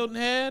down to Hilton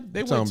Head.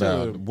 They Talking went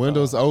to about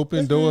windows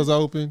open, doors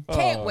open.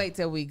 Can't wait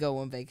till we go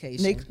on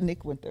vacation.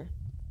 Nick Winter.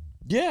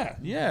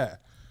 Yeah.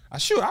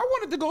 Shoot, I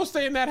wanted to go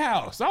stay in that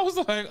house. I was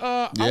like,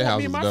 I want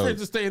me and my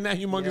friends to stay in that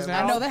humongous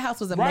house. I know that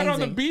house was amazing. Right on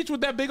the beach with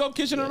that big old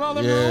kitchen and all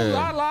the rooms.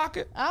 I like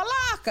it.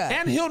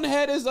 And Hilton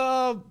Head is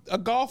a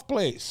golf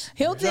place.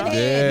 Hilton Head.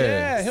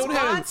 Yeah, Hilton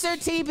Head.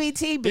 Sponsor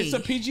TBTB. It's a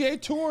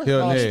PGA Tour.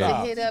 Hilton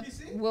Head. Hit up.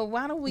 Well,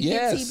 why don't we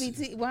get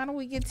TBT? Why don't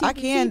we get TBT? I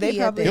can. They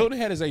probably. Hilton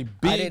Head is a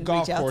big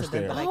golf course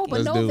there. Oh,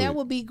 but no, that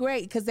would be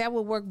great because that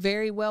would work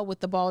very well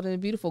with the Bald and the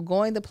Beautiful,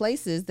 going the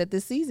places that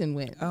this season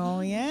went. Oh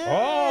yeah.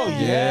 Oh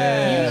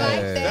yeah. You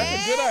like that?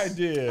 That's a good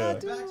idea.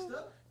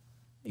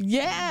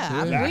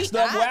 Yeah.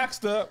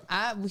 Waxed up.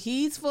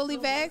 He's fully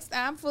vaxxed.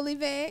 I'm fully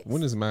vaxxed.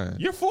 When is mine?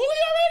 You're fully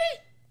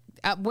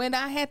already? When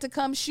I had to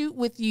come shoot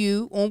with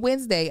you on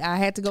Wednesday, I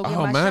had to go get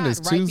my mine shot is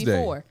right Tuesday.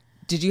 before.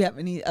 Did you have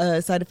any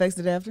side effects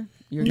to after?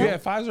 You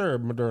had Pfizer or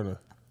Moderna?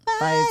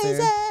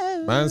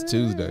 Pfizer. Mine's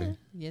Tuesday.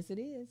 Yes, it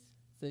is.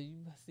 So you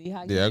see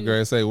how Yeah, I'm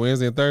going to say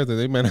Wednesday and Thursday.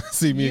 They may not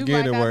see me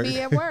again at work. You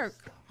might not be at work.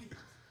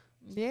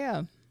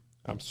 Yeah.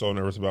 I'm so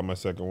nervous about my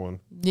second one.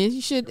 Yeah,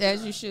 you should,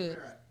 as you should.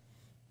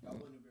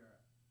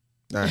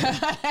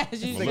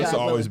 Let's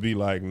always be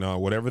like, no,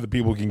 whatever the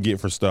people can get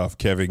for stuff,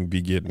 Kevin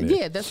be getting it.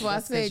 Yeah, that's why I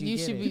said you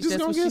should be. You just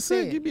that's gonna what get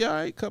sick. said. You be all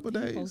right. Couple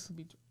days. Supposed to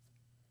be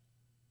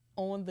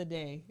on the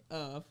day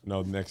of.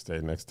 No, next day.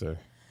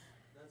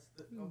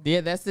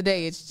 Yeah, that's the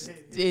day it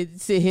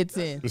hits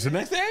in. It's the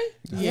next day?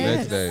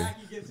 Yes. Next day.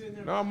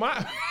 No, my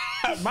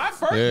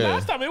first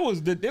last time it was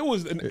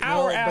an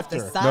hour after.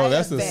 No,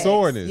 that's the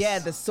soreness. Yeah,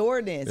 the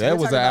soreness. That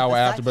was an hour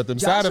after, but them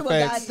side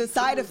effects. Got the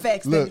side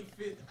effects. Look.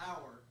 Fifth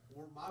hour,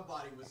 where my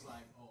body was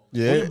like, oh.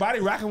 Yeah. Was your body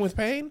racking with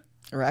pain?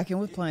 Racking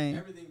with pain.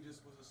 Everything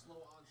just was a slow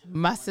onset.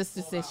 My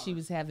sister said she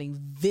was having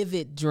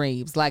vivid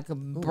dreams, like her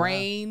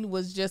brain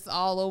was just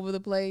all over the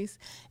place,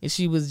 and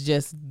she was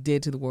just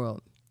dead to the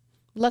world.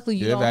 Luckily,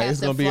 you don't have it's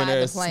to gonna be in fly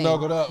there the plane.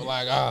 snuggled up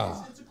like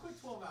It's a quick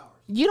 12 hours.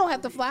 You don't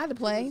have to fly the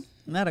plane.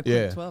 Not a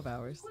quick 12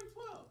 hours. Quick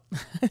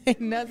 12.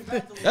 Ain't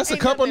nothing. That's a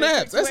ain't couple nothing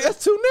naps. quick.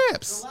 That's 2 The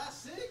naps.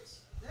 last 6,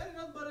 that ain't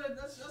nothing but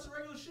that's a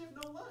regular shift,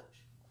 no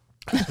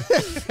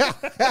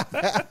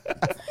lunch.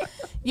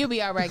 You'll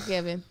be all right,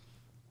 Kevin.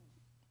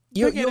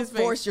 You'll his face.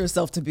 force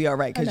yourself to be all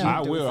right because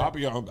I will. I'll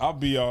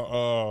be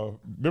on.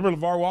 Remember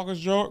LeVar Walker's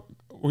joke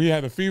where he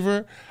had a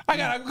fever? I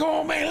gotta go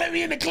on, man. Let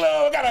me in the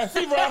club. I got a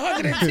fever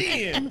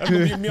 110. That's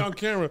gonna be me on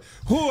camera.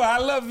 I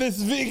love this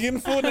vegan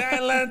food in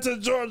Atlanta,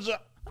 Georgia.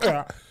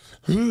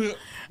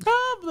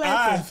 Oh, bless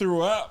I him.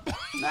 threw up.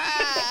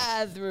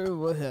 I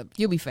threw up.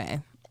 You'll be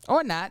fine.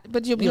 Or not,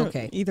 but you'll be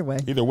okay. Either way.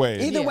 Either way.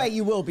 Either way,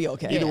 you will be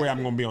okay. Either way,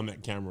 I'm gonna be on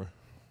that camera.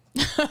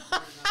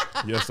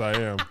 Yes, I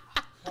am.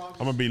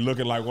 I'm gonna be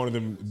looking like one of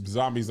them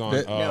zombies on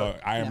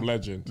I Am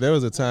Legend. There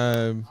was a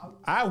time.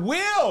 I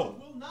will.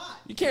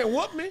 You can't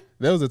whoop me.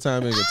 There was a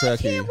time in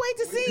Kentucky. Can't wait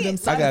to see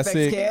it. I got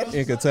sick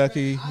in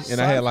Kentucky, and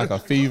I had like a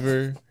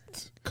fever,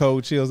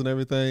 cold chills, and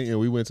everything. And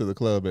we went to the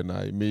club at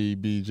night. Me,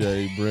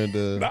 BJ,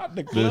 Brenda, Not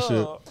the Bishop.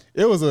 club.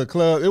 It was a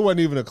club. It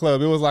wasn't even a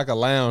club. It was like a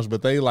lounge,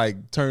 but they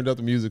like turned up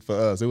the music for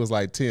us. It was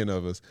like 10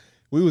 of us.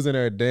 We was in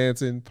there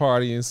dancing,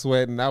 partying,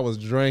 sweating. I was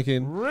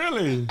drinking.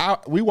 Really?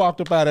 We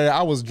walked up out of there.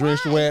 I was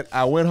drenched wet.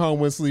 I went home,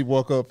 went to sleep,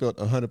 woke up, felt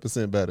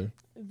 100% better.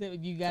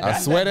 You got I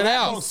sweated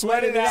out.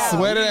 Sweat it out.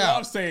 Sweat it We out.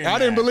 love saying I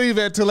didn't that. believe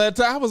that till that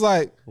time. I was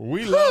like,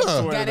 We love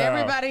sweat got it out.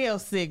 everybody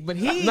else sick, but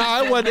he.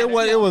 no, it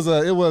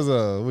wasn't. It was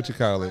a what you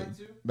call it?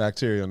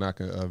 Bacterial, not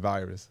a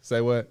virus. Say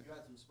what?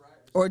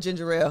 Or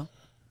ginger ale.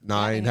 No,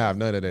 I ain't have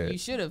none of that. You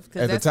should have.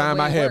 At the time,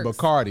 I had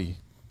Bacardi.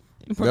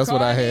 That's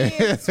what I had.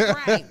 Bacardi is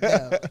right,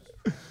 though.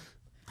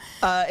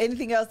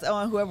 Anything else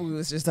on whoever we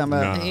was just talking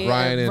about? Nah. Yeah,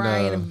 Ryan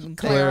Brian and and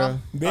Clara.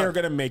 They're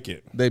gonna make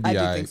it. They be I do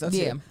all think right. so too.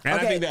 Yeah. And Okay. I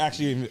think they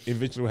actually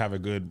eventually will have a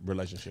good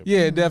relationship.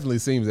 Yeah, it definitely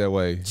seems that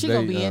way. She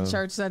gonna be in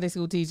church Sunday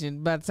school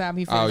teaching by the time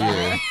he Oh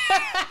finishes.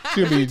 yeah.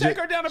 She'll be. Take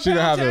her down to she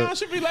gonna have Pound Town. the.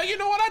 She'll be like, you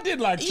know what? I did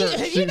like church. You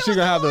know She what,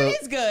 gonna have the the. Lord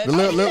is good. the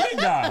little- Big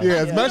guy. Yeah,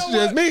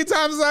 as many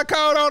times as I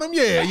called on him.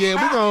 Yeah, we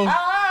gonna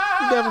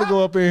definitely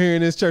go up in here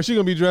in this church. She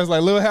gonna be dressed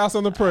like Little House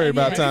on the Prairie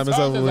by the time it's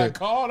over I with.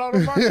 called on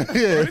him.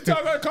 Yeah. When he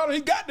talk about calling,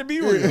 he got to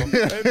be real.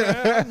 Hey,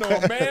 man, I know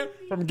a man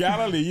from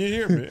Galilee. You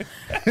hear me?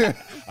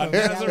 A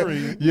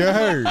Nazarene. You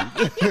heard.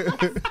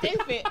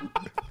 Stupid.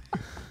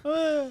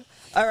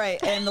 All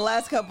right, and the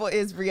last couple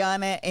is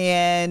Brianna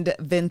and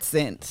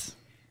Vincent.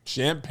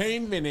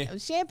 Champagne Vinny.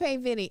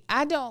 Champagne Vinny.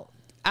 I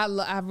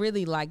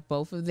really like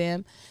both of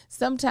them.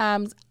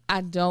 Sometimes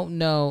I don't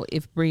know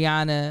if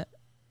Brianna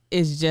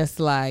is just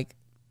like,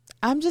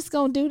 I'm just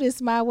gonna do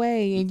this my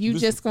way, and you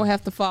just gonna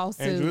have to fall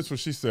Andrew, suit. this is what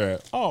she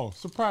said. Oh,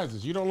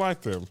 surprises. You don't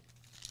like them.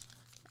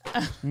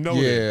 No.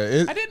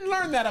 Yeah, I didn't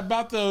learn that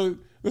about the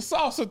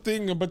salsa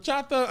thing and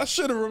bachata. I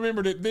should have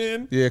remembered it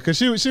then. Yeah, because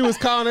she was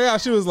calling her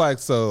out. She was like,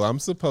 so I'm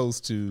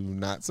supposed to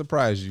not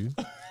surprise you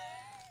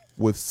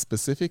with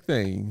specific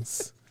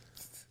things.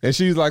 And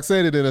she's like,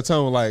 said it in a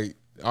tone like,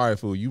 all right,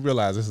 fool, you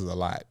realize this is a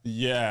lot.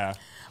 Yeah.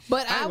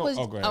 But I was.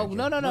 Go ahead, Oh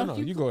Angel. no!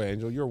 You go ahead,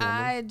 Angel. You're a woman.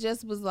 I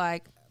just was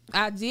like,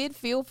 I did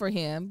feel for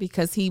him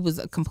because he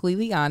was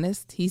completely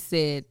honest. He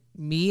said,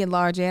 me and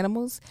large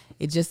animals,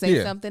 it just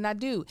ain't something I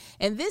do.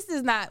 And this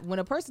is not, when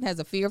a person has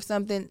a fear of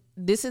something,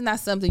 this is not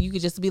something you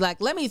could just be like,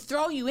 let me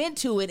throw you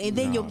into it and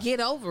then you'll get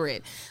over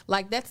it.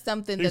 Like, that's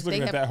something He's that they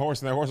looking have. at that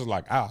horse, and that horse is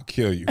like, I'll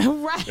kill you.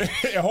 Right.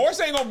 A horse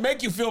ain't gonna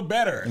make you feel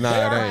better. Nah,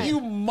 they are they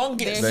ain't. humongous.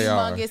 They're They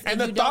are. humongous.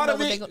 And the you thought don't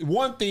know of what it,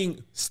 one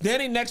thing,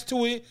 standing next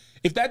to it,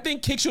 if that thing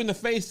kicks you in the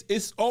face,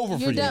 it's over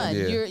you're for done.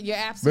 you. You're But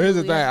absolutely here's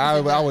the thing, 100%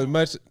 I done. would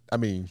much, I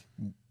mean,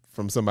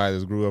 from somebody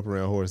that grew up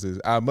around horses,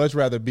 I'd much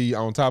rather be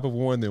on top of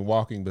one than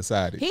walking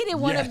beside it. He didn't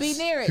want to be Yes.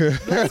 near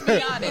it. Let's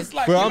be honest. It's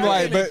like, But I'm you're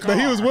like, in a but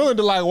he car. was willing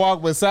to like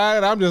walk beside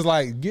it. I'm just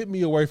like, get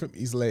me away from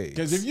these legs.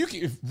 Because if you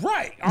can,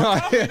 right, on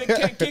top of it, it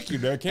can't kick you.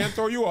 They can't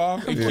throw you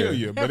off and kill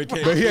you, but it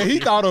can't. But yeah, he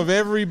thought of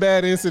every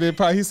bad incident.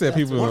 He said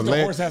people What done if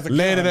the horse has a gun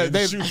landed. and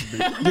They, shoots me?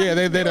 yeah,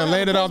 they done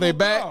landed on their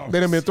back. They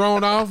done been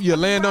thrown off. You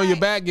land on your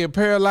back, get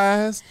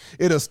paralyzed.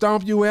 It'll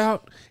stomp you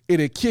out.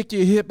 It'll kick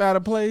your hip out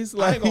of place. I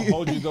Like, ain't gonna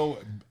hold you though.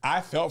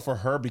 I felt for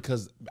her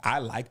because I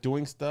like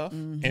doing stuff,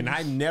 and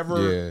I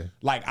never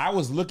like. I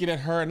was looking at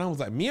her, and I was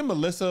like, me and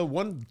Melissa.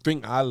 One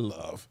thing I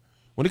love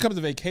when it comes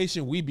to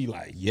vacation, we be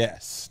like,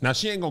 yes. Now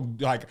she ain't gonna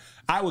like.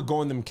 I would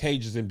go in them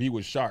cages and be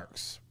with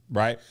sharks,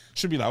 right?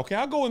 She'd be like, okay,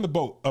 I'll go in the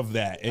boat of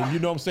that, and you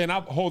know what I'm saying.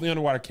 I'll hold the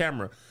underwater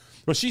camera,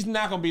 but she's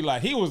not gonna be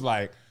like. He was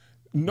like.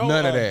 No,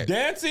 None of that.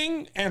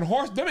 Dancing and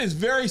horse, them is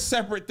very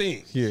separate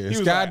things. yeah, He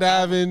was like,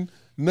 skydiving,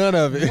 none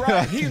of it.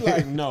 right. He's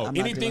like, no, I'm not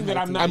anything doing that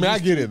I'm heights not. I mean, I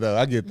used get to. it though.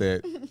 I get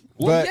that.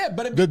 Well, but yeah,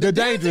 but the the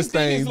dangerous dancing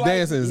thing thing, is like-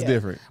 dancing is Yeah.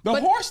 different.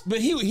 The horse, but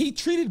he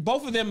treated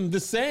both of them the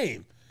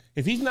same.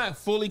 If he's not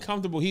fully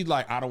comfortable, he's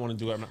like, I don't want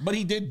to do it. But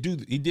he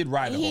did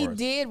ride the He horse.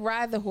 did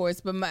ride the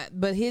horse,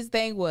 but his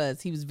thing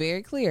was, he was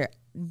very clear.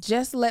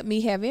 Just let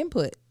me have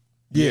input.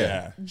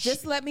 Yeah.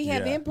 Just let me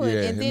have Yeah. input.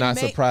 Yeah, and then not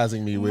make-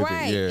 surprising me with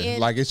Right, it. Yeah,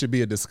 and- like it should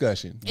be a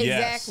discussion.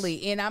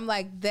 Exactly. And I'm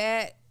like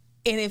that.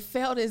 And it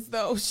felt as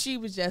though she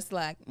was just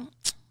like,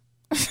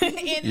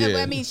 and Yeah.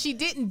 I mean, she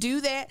didn't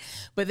do that,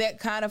 but that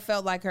kind of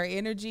felt like her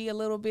energy a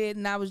little bit.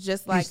 And I was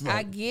just like,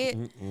 I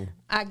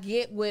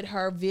get what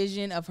her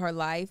vision of her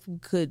life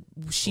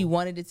she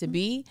wanted it to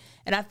be.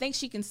 And I think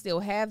she can still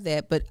have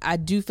that, but I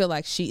do feel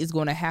like she is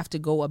going to have to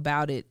go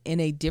about it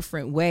in a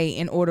different way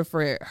in order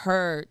for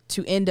her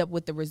to end up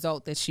with the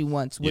result that she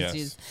wants, which Yes.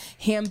 is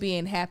him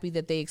being happy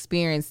that they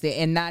experienced it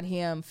and not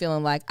him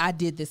feeling like, I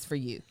did this for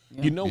you.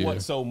 You know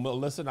what? So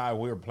Melissa and I,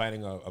 we were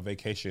planning a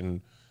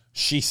vacation.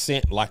 She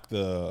sent like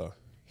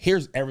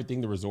here's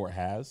everything the resort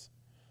has.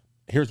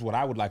 Here's what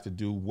I would like to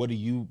do. What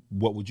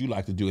would you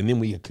like to do? And then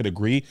we could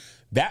agree.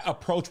 That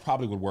approach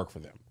probably would work for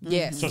them.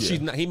 Yes. So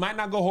he might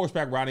not go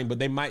horseback riding, but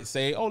they might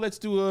say, oh, let's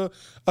do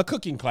a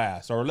cooking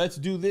class, or let's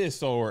do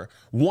this, or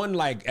one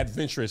like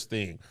adventurous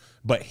thing.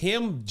 But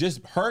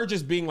her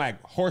just being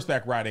like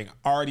horseback riding,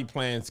 already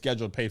planned,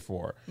 scheduled, paid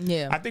for.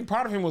 Yeah. I think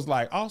part of him was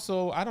like,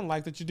 also, I don't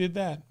like that you did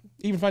that.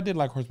 Even if I did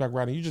like horseback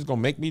riding, you just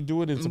gonna make me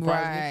do it and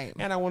surprise Right.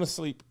 me, and I want to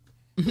sleep.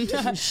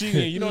 she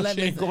ain't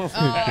going for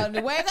that.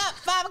 Wake up,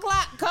 5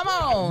 o'clock. Come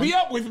on. Be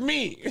up with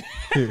me.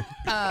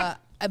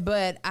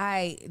 But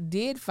I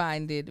did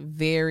find it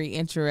very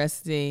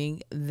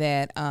interesting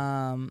that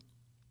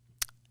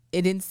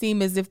it didn't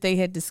seem as if they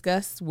had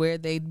discussed where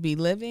they'd be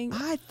living.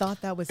 I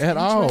thought that was At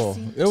all.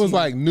 interesting, It was too.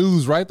 like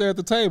news right there at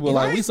the table.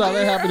 Like we saw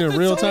that happen in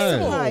real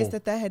time. Surprised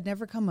that had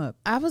never come up.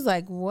 I was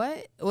like,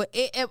 what?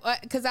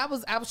 Because I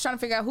was trying to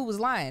figure out who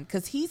was lying,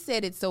 because he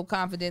said it so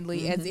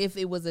confidently as if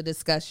it was a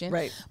discussion.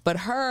 Right. But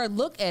her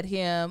look at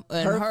him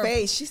and Her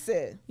face, she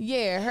said.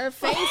 Yeah, her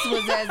face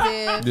was as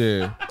if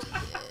Yeah.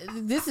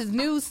 this is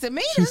news to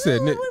me. She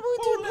said,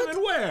 Who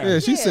living where? yeah,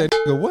 she said,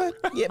 "Nigga, what?"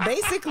 Yeah,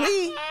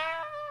 basically.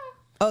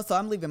 Oh, so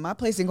I'm leaving my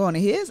place and going to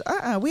his?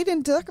 We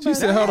didn't talk about She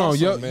said, that. "Hold on,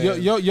 Awesome, man.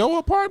 your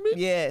apartment?"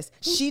 Yes,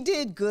 she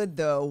did good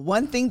though.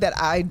 One thing that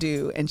I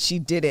do, and she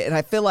did it, and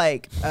I feel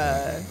like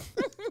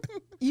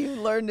you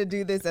learn to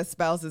do this as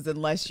spouses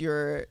unless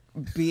you're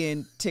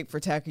being tick for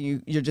tack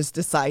and you're just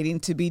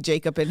deciding to be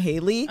Jacob and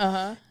Haley.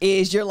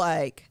 Is you're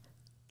like,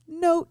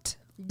 note.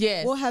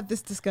 Yes. We'll have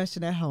this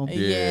discussion at home.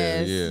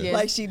 Yes, yeah. yes.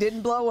 Like she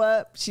didn't blow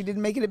up. She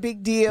didn't make it a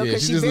big deal. Yeah,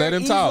 'cause she just let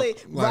him talk.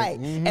 Like, right.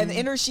 And the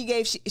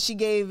energy she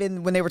gave,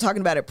 and when they were talking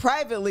about it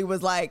privately,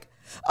 was like,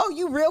 "Oh,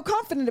 you real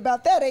confident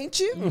about that, ain't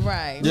you?"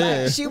 Right.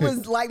 Yeah. Like, she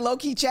was like low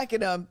key checking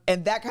him,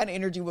 and that kind of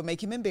energy would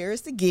make him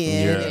embarrassed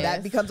again, Yeah. and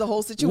that becomes a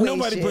whole situation.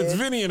 Nobody puts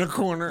Vinny in a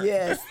corner.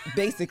 Yes,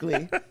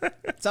 basically.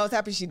 So I was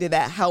happy she did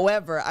that.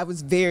 However, I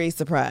was very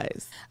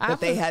surprised that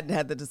they hadn't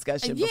had the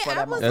discussion Yeah, before I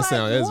that was moment.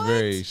 like, That's what?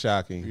 very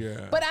shocking.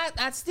 Yeah. But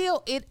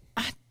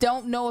I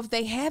don't know if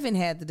they haven't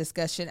had the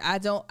discussion.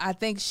 I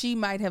think she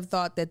might have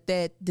thought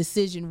that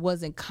decision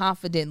wasn't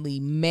confidently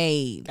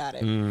made. Got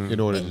it. In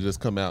order to just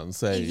come out and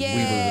say, "We moving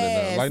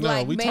Yes, enough." Like, no,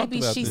 like we talked maybe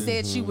about she this.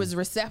 said she was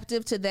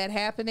receptive to that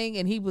happening,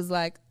 and he was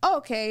like,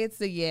 "Okay,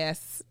 it's a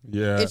yes."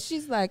 Yeah. And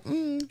she's like,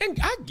 And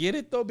I get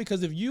it though,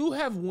 because if you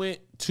have went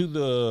to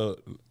the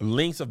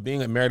lengths of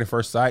being married at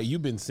first sight,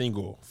 you've been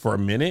single for a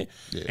minute.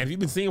 Yeah. And if you've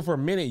been single for a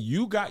minute,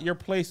 you got your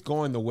place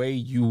going the way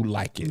you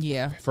like it.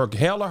 Yeah. For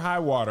hell or high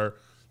water,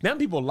 now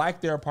people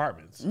like their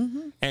apartments.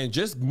 And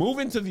just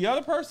moving to the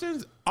other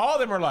person's, all of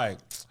them are like,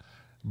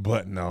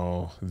 But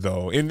no,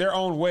 though, in their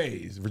own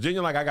ways.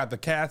 Virginia, like, I got the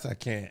cats, I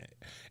can't.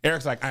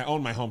 Eric's like, I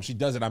own my home. She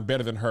does it. I'm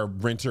better than her.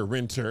 Renter.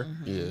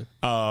 Mm-hmm.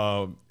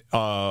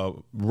 Yeah.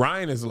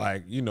 Ryan is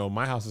like,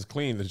 my house is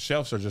clean. The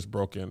shelves are just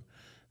broken.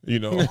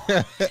 And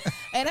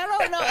I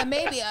don't know. And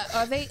maybe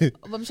are they?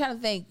 I'm trying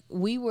to think.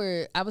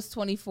 I was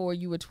 24.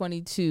 You were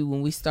 22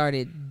 when we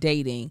started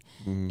dating,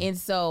 and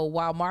so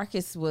while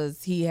Marcus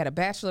he had a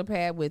bachelor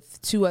pad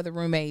with 2 other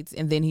roommates,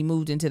 and then he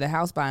moved into the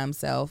house by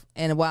himself.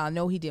 And while I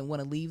know he didn't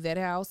want to leave that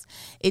house,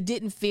 it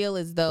didn't feel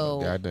as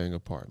though goddamn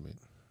apartment.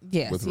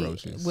 Yes, with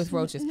roaches. With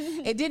roaches,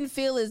 it didn't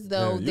feel as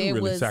though there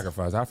really was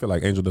sacrifice. I feel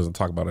like Angel doesn't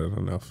talk about it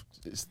enough.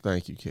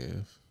 Thank you,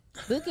 Kev.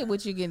 Look at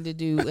what you're getting to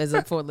do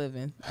for a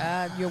living.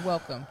 You're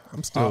welcome.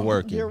 I'm still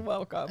working. You're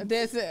welcome.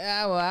 That's it.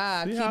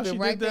 I keep it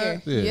right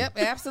there. Yeah. Yep,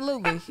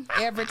 absolutely.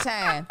 Every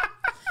time.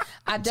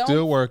 I don't.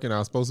 Still working. I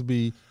wasn't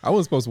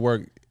supposed to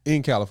work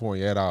in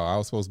California at all. I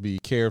was supposed to be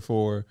cared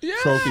for,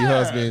 trophy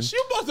husband. She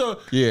was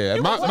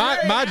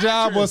My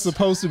job was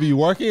supposed to be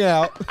working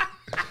out,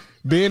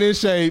 being in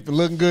shape, and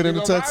looking good in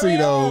a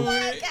tuxedo.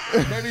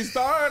 Maybe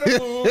start a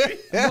movie.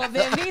 Well,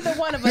 then neither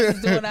one of us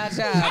is doing our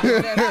job.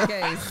 If that's the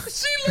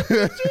case. She looked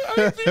at you. I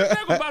mean, she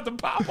was about to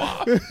pop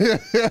off.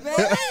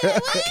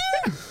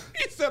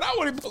 He said, I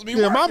wasn't supposed to be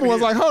working. Mama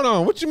was like, hold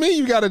on, what you mean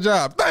you got a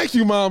job? Thank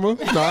you, Mama.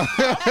 No.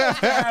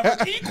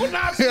 Have an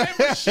Equinox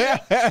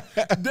membership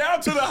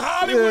down to the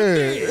Hollywood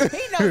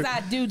thing. He knows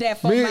I do that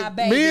for my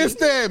baby. Me and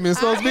Stedman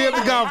supposed to be at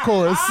the golf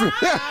course.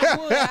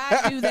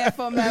 I do that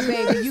for my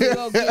baby. You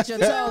go get your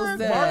toes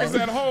done. Marcus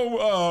at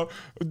home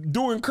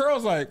doing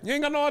curls like, you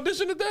ain't got no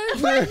audition today?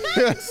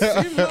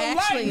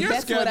 Actually,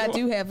 that's what I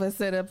do have her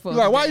set up for.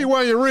 Like, why you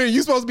wearing your ring?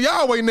 You supposed to be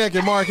always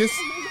naked, Marcus.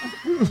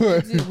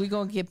 We're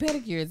going to get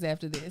pedicures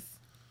after this.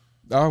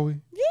 Are we?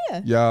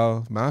 Yeah.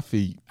 Y'all, my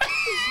feet.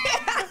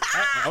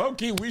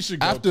 Okay, we should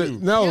go too.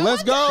 No,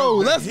 let's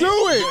go. Let's do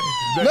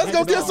it. Let's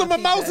go get some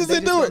mimosas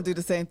and do it. Do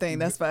the same thing.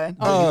 That's fine.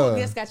 Oh,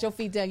 you just got your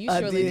feet done. You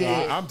surely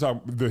did. I'm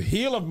talking the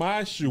heel of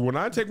my shoe. When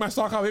I take my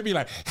sock off, it be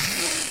like,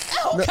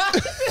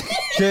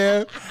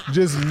 Kev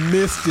just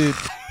missed it.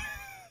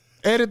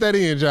 Edit that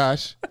in,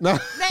 Josh. No.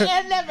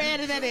 I never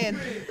added that in.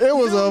 It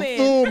was a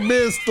full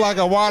mist like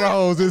a water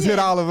hose just hit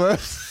all of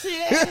us.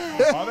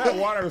 all that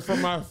water is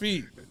from my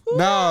feet.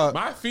 Nah.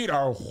 My feet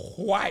are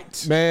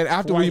white. Man,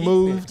 after we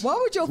moved. Why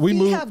would your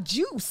feet have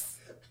juice?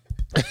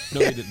 No,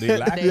 they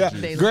lack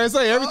juice. Grant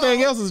say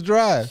everything else is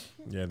dry.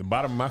 Yeah, the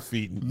bottom of my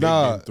feet.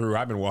 Through.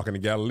 I've been walking to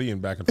Galilean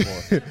back and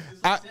forth.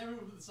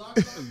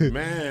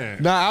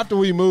 Man. After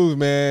we moved,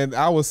 man,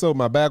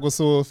 my back was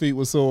sore, feet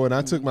was sore, and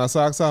I took my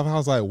socks off. I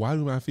was like, why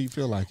do my feet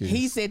feel like it?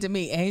 He said to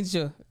me,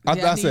 Angel,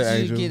 I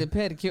said, Angel, get a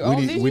pedicure.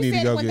 We need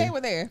to go when they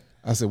were there.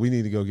 I said, we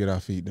need to go get our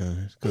feet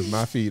done because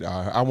my feet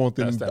are. I want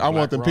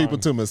them people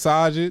to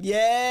massage it.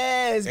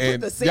 Yes.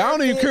 And y'all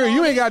don't even care.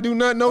 You ain't got to do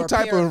nothing, no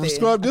type of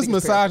scrub. Just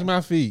massage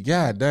my feet.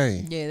 God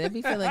dang. Yeah, they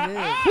be feeling good.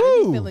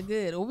 They be feeling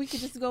good. Or we could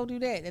just go do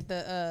that at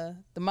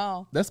the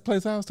mall. That's the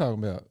place I was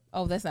talking about.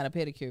 Oh, that's not a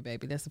pedicure,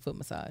 baby. That's a foot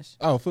massage.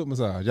 Oh, foot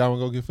massage. Y'all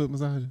want to go get foot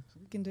massages?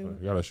 We can do it.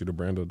 You gotta shoot a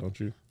Brando, don't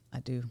you? I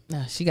do.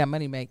 No, she got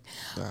money make.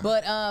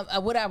 But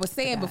what I was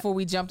saying before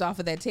we jumped off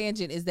of that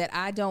tangent is that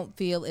I don't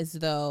feel as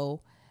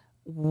though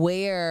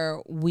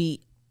while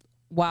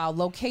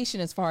location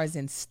as far as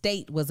in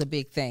state was a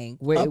big thing.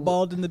 A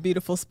Bald and the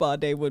Beautiful spa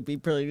day would be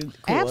pretty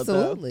cool.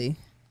 Absolutely.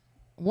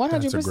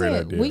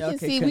 100%. We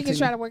can we can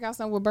try to work out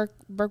something with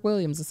Burke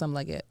Williams or something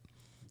like that.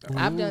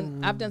 I've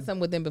done some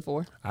with them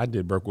before. I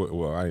did Burke.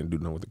 Well, I didn't do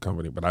nothing with the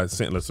company, but I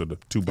sent Lisa to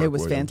 2 Burke. It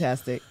was Williams.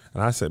 Fantastic.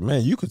 And I said,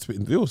 man, you could.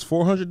 It was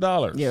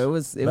 $400. Yeah, it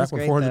was. It back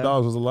was when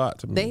 $400 was a lot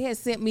to me. They had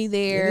sent me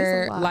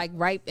there like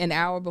right an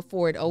hour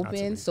before it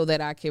opened, so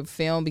that I could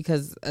film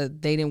because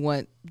they didn't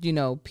want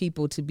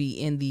people to be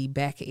in the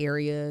back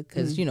area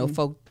because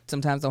folk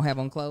sometimes don't have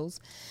on clothes.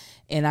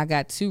 And I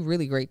got 2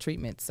 really great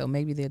treatments, so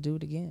maybe they'll do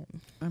it again.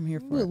 I'm here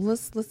for it.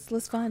 Let's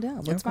find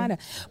out. Let's find out.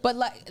 But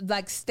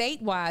like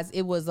state wise,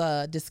 it was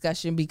a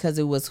discussion because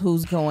it was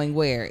who's going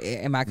where.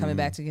 Am I coming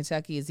back to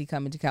Kentucky? Is he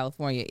coming to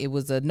California? It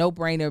was a no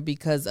brainer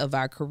because of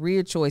our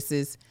career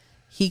choices.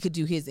 He could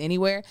do his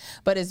anywhere.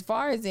 But as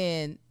far as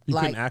in you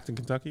couldn't act in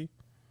Kentucky.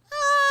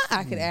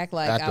 I could act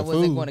like I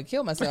wasn't going to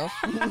kill myself.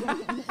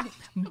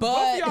 But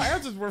both y'all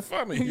answers were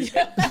funny.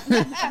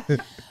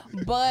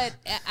 But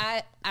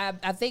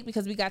I think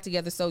because we got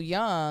together so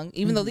young,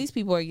 even though these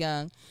people are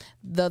young,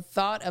 the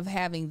thought of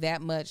having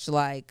that much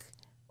like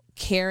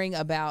caring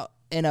about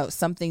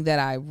something that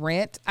I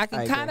rent, I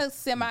can kind of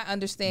semi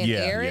understand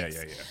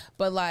Eric's,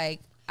 but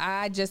like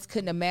I just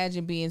couldn't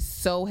imagine being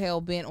so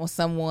hell bent on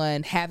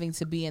someone having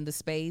to be in the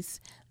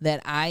space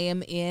that I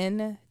am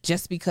in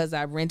just because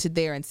I rented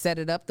there and set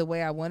it up the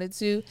way I wanted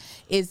to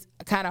is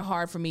kind of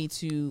hard for me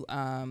to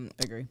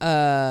agree.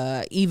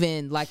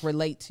 Even like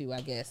relate to,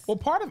 I guess. Well,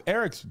 part of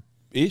Eric's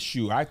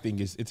issue, I think,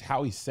 is it's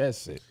how he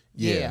says it.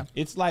 Yeah.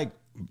 It's like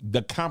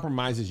the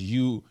compromise is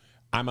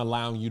I'm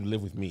allowing you to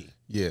live with me.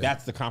 Yeah.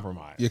 That's the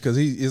compromise. Yeah, because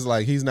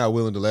he's not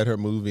willing to let her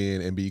move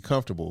in and be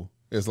comfortable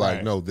It's like,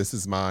 Right. no, this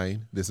is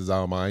mine. This is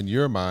all mine.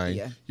 You're mine.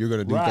 Yeah. You're going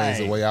to do things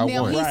the way I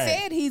Now want. he Right.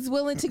 said he's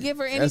willing to give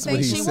her That's what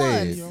anything he she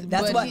said. wants.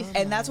 That's but why, he-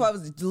 and that's why I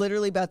was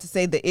literally about to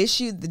say the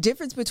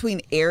difference between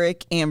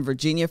Eric and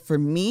Virginia for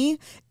me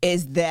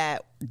is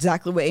that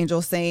exactly what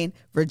Angel's saying.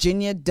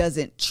 Virginia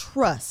doesn't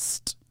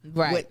trust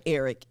Right. what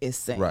Eric is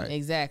saying. Right.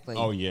 Exactly.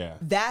 Oh yeah.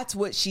 That's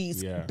what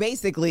she's Yeah.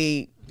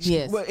 basically.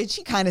 Yes. Well, and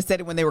she kind of said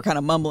it when they were kind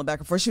of mumbling back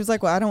and forth. She was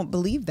like, "Well, I don't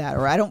believe that,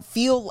 or I don't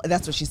feel."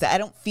 That's what she said. I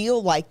don't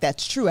feel like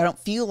that's true. I don't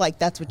feel like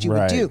that's what you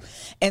Right. would do.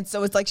 And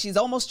so it's like she's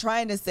almost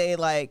trying to say,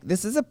 like,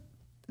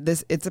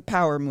 it's a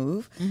power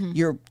move.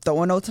 You're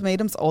throwing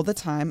ultimatums all the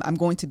time. I'm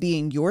going to be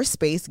in your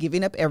space,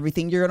 giving up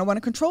everything. You're going to want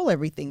to control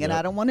everything, and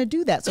I don't want to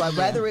do that. So I'd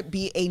rather it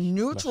be a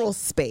neutral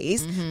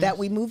space that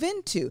we move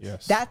into.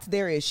 Yes. That's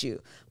their issue.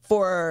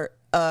 For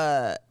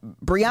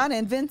Brianna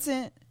and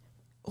Vincent,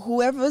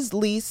 whoever's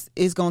lease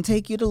is going to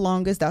take you the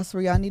longest, that's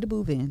where y'all need to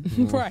move in.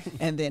 Right.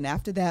 And then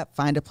after that,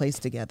 find a place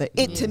together.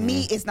 To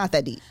me, it's not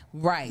that deep.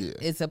 Right.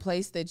 It's a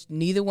place that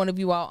neither one of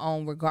you all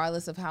own,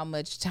 regardless of how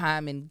much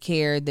time and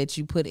care that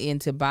you put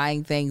into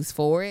buying things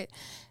for it.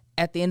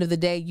 At the end of the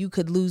day, you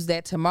could lose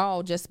that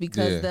tomorrow just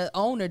because the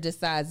owner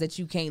decides that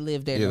you can't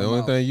live there. Yeah, the no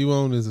only more. thing you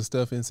own is the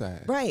stuff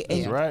inside. Right.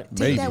 That's And right. take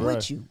Maybe. that with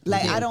Right. you.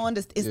 Like, I don't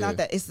understand. It's Yeah. not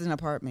that. It's an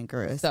apartment,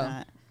 girl. It's So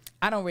not.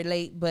 I don't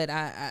relate, but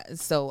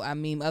I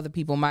mean, other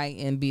people might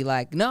and be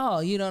like, no,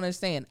 you don't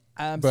understand.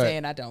 I'm But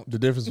saying I don't. The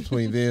difference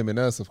between them and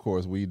us, of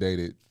course, we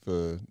dated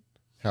for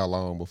how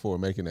long before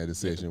making that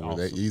decision? Yeah,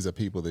 Where awesome. these are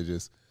people that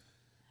just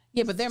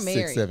Yeah, but they're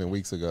married. 6-7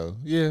 weeks ago.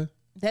 Yeah.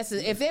 That's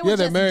if they were Yeah,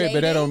 they're just married, dating,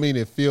 but that don't mean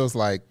it feels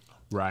like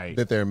Right.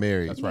 that they're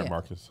married. That's right, Yeah.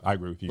 Marcus. I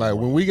agree with you. Like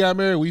when we got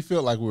married, we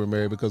felt like we were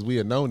married because we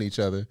had known each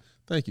other.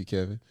 Thank you,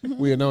 Kevin.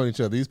 We had known each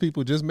other. These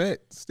people just met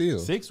still.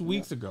 6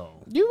 weeks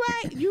ago. You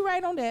right. You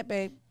right on that,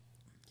 babe.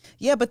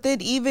 Yeah, but then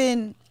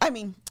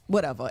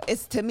whatever.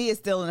 To me, it's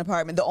still an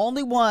apartment. The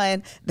only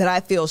one that I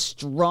feel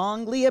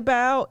strongly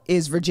about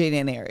is Virginia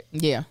and Eric.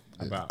 Yeah,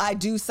 About I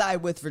do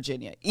side with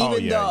Virginia, Oh,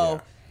 even yeah, though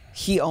yeah.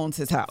 he owns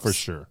his house. for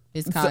sure.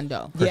 his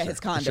condo. His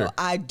condo.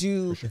 I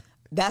do.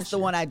 That's the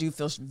one I do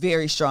feel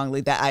very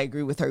strongly that I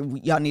agree with her.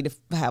 Y'all need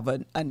to have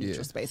a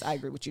neutral space. I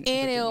agree with you.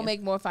 And it'll Virginia.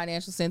 make more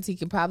financial sense. He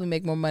can probably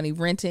make more money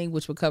renting,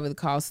 which would cover the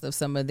cost of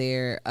some of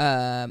their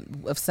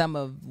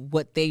of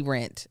what they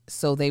rent.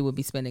 So they would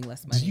be spending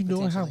less money. Do you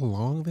know how potentially.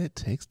 long that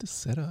takes to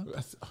set up?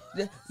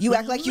 You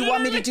act like you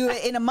want me to do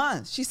it in a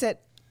month. She said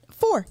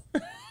 4.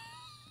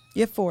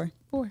 You're 4.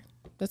 4.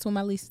 That's when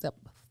my lease is up.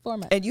 4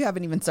 months. And you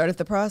haven't even started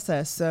the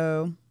process.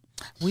 So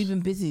We've been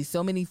busy.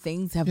 So many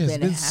things have Yeah, it's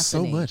been been happening.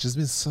 so much. There's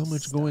been so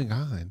much going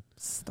on.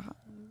 stop.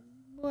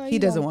 Well, He you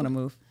doesn't won't- want to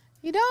move.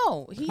 You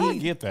don't. He I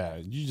get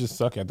that. You just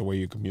suck at the way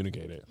you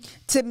communicate it.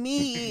 To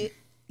me,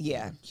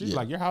 yeah. She's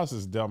like, your house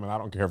is dumb, and I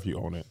don't care if you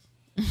own it.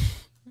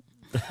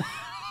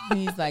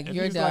 he's like,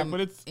 you're he's like, dumb,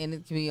 but it's- and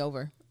it can be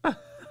over.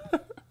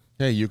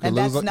 Hey, you could And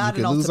lose. that's not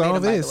you an could lose all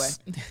ultimatum, by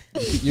the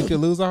this. You could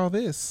lose all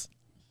this.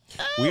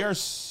 We are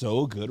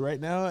so good right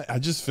now. I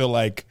just feel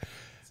like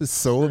This is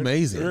so we're in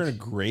amazing. a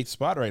great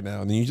spot right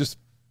now, and then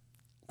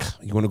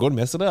you want to go and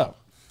mess it up.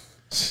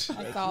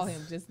 I saw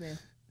him just then.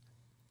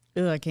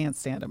 Ugh, I can't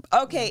stand him.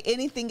 Okay,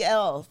 anything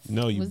else?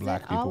 No, you Was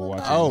black that all people of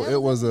watching. that? Oh,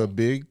 it was a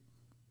big.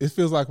 It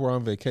feels like we're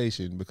on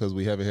vacation because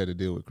we haven't had to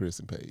deal with Chris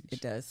and Paige.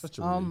 It does. Such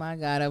a Oh relief. my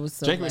God, I was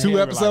so Jake glad. was Two here,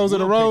 episodes like,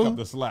 in a we'll pick row? up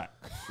the slack.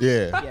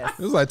 Yeah, Yes.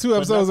 it was like 2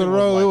 episodes in a nothing was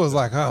row. like It was that.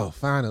 like, oh,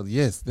 finally,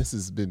 yes, this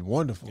has been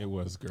wonderful. It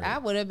was great. I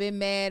would have been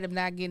mad of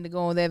not getting to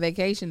go on that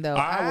vacation though.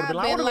 I would have been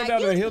like, I would have went down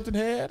to the Hilton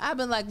Head. I've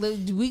been like, "Look,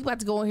 we about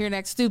to go in here and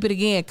act stupid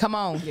again. Come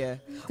on, Yeah.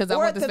 because I Or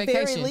want at this the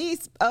vacation." very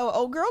least,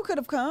 old girl could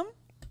have come.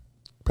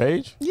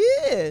 Paige?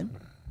 Yeah.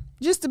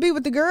 Just to be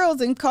with the girls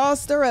and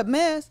cause stir up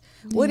mess.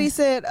 What he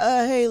said,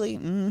 Haley,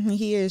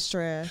 he is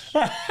trash.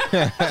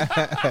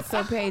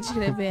 So Paige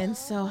could have been.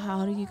 So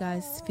how do you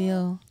guys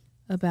feel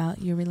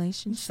about your So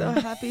relationship?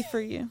 happy for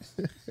you.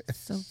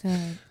 So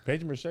good.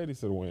 Paige and Mercedes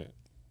should have went.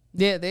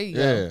 Yeah, there you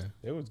go. Yeah,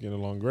 They was getting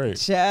along great.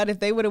 Chad, if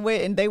they would have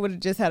went and they would have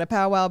just had a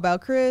powwow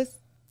about Chris,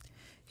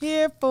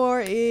 here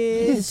for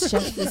is. His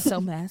chest is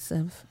so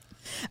massive.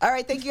 All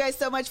right, thank you guys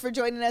so much for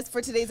joining us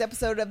for today's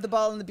episode of The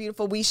Ball and the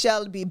Beautiful. We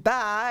shall be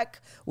back.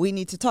 We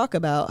need to talk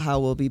about how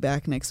we'll be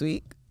back next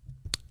week.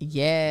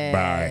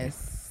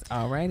 Yes.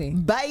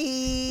 Alrighty.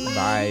 Bye.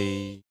 bye.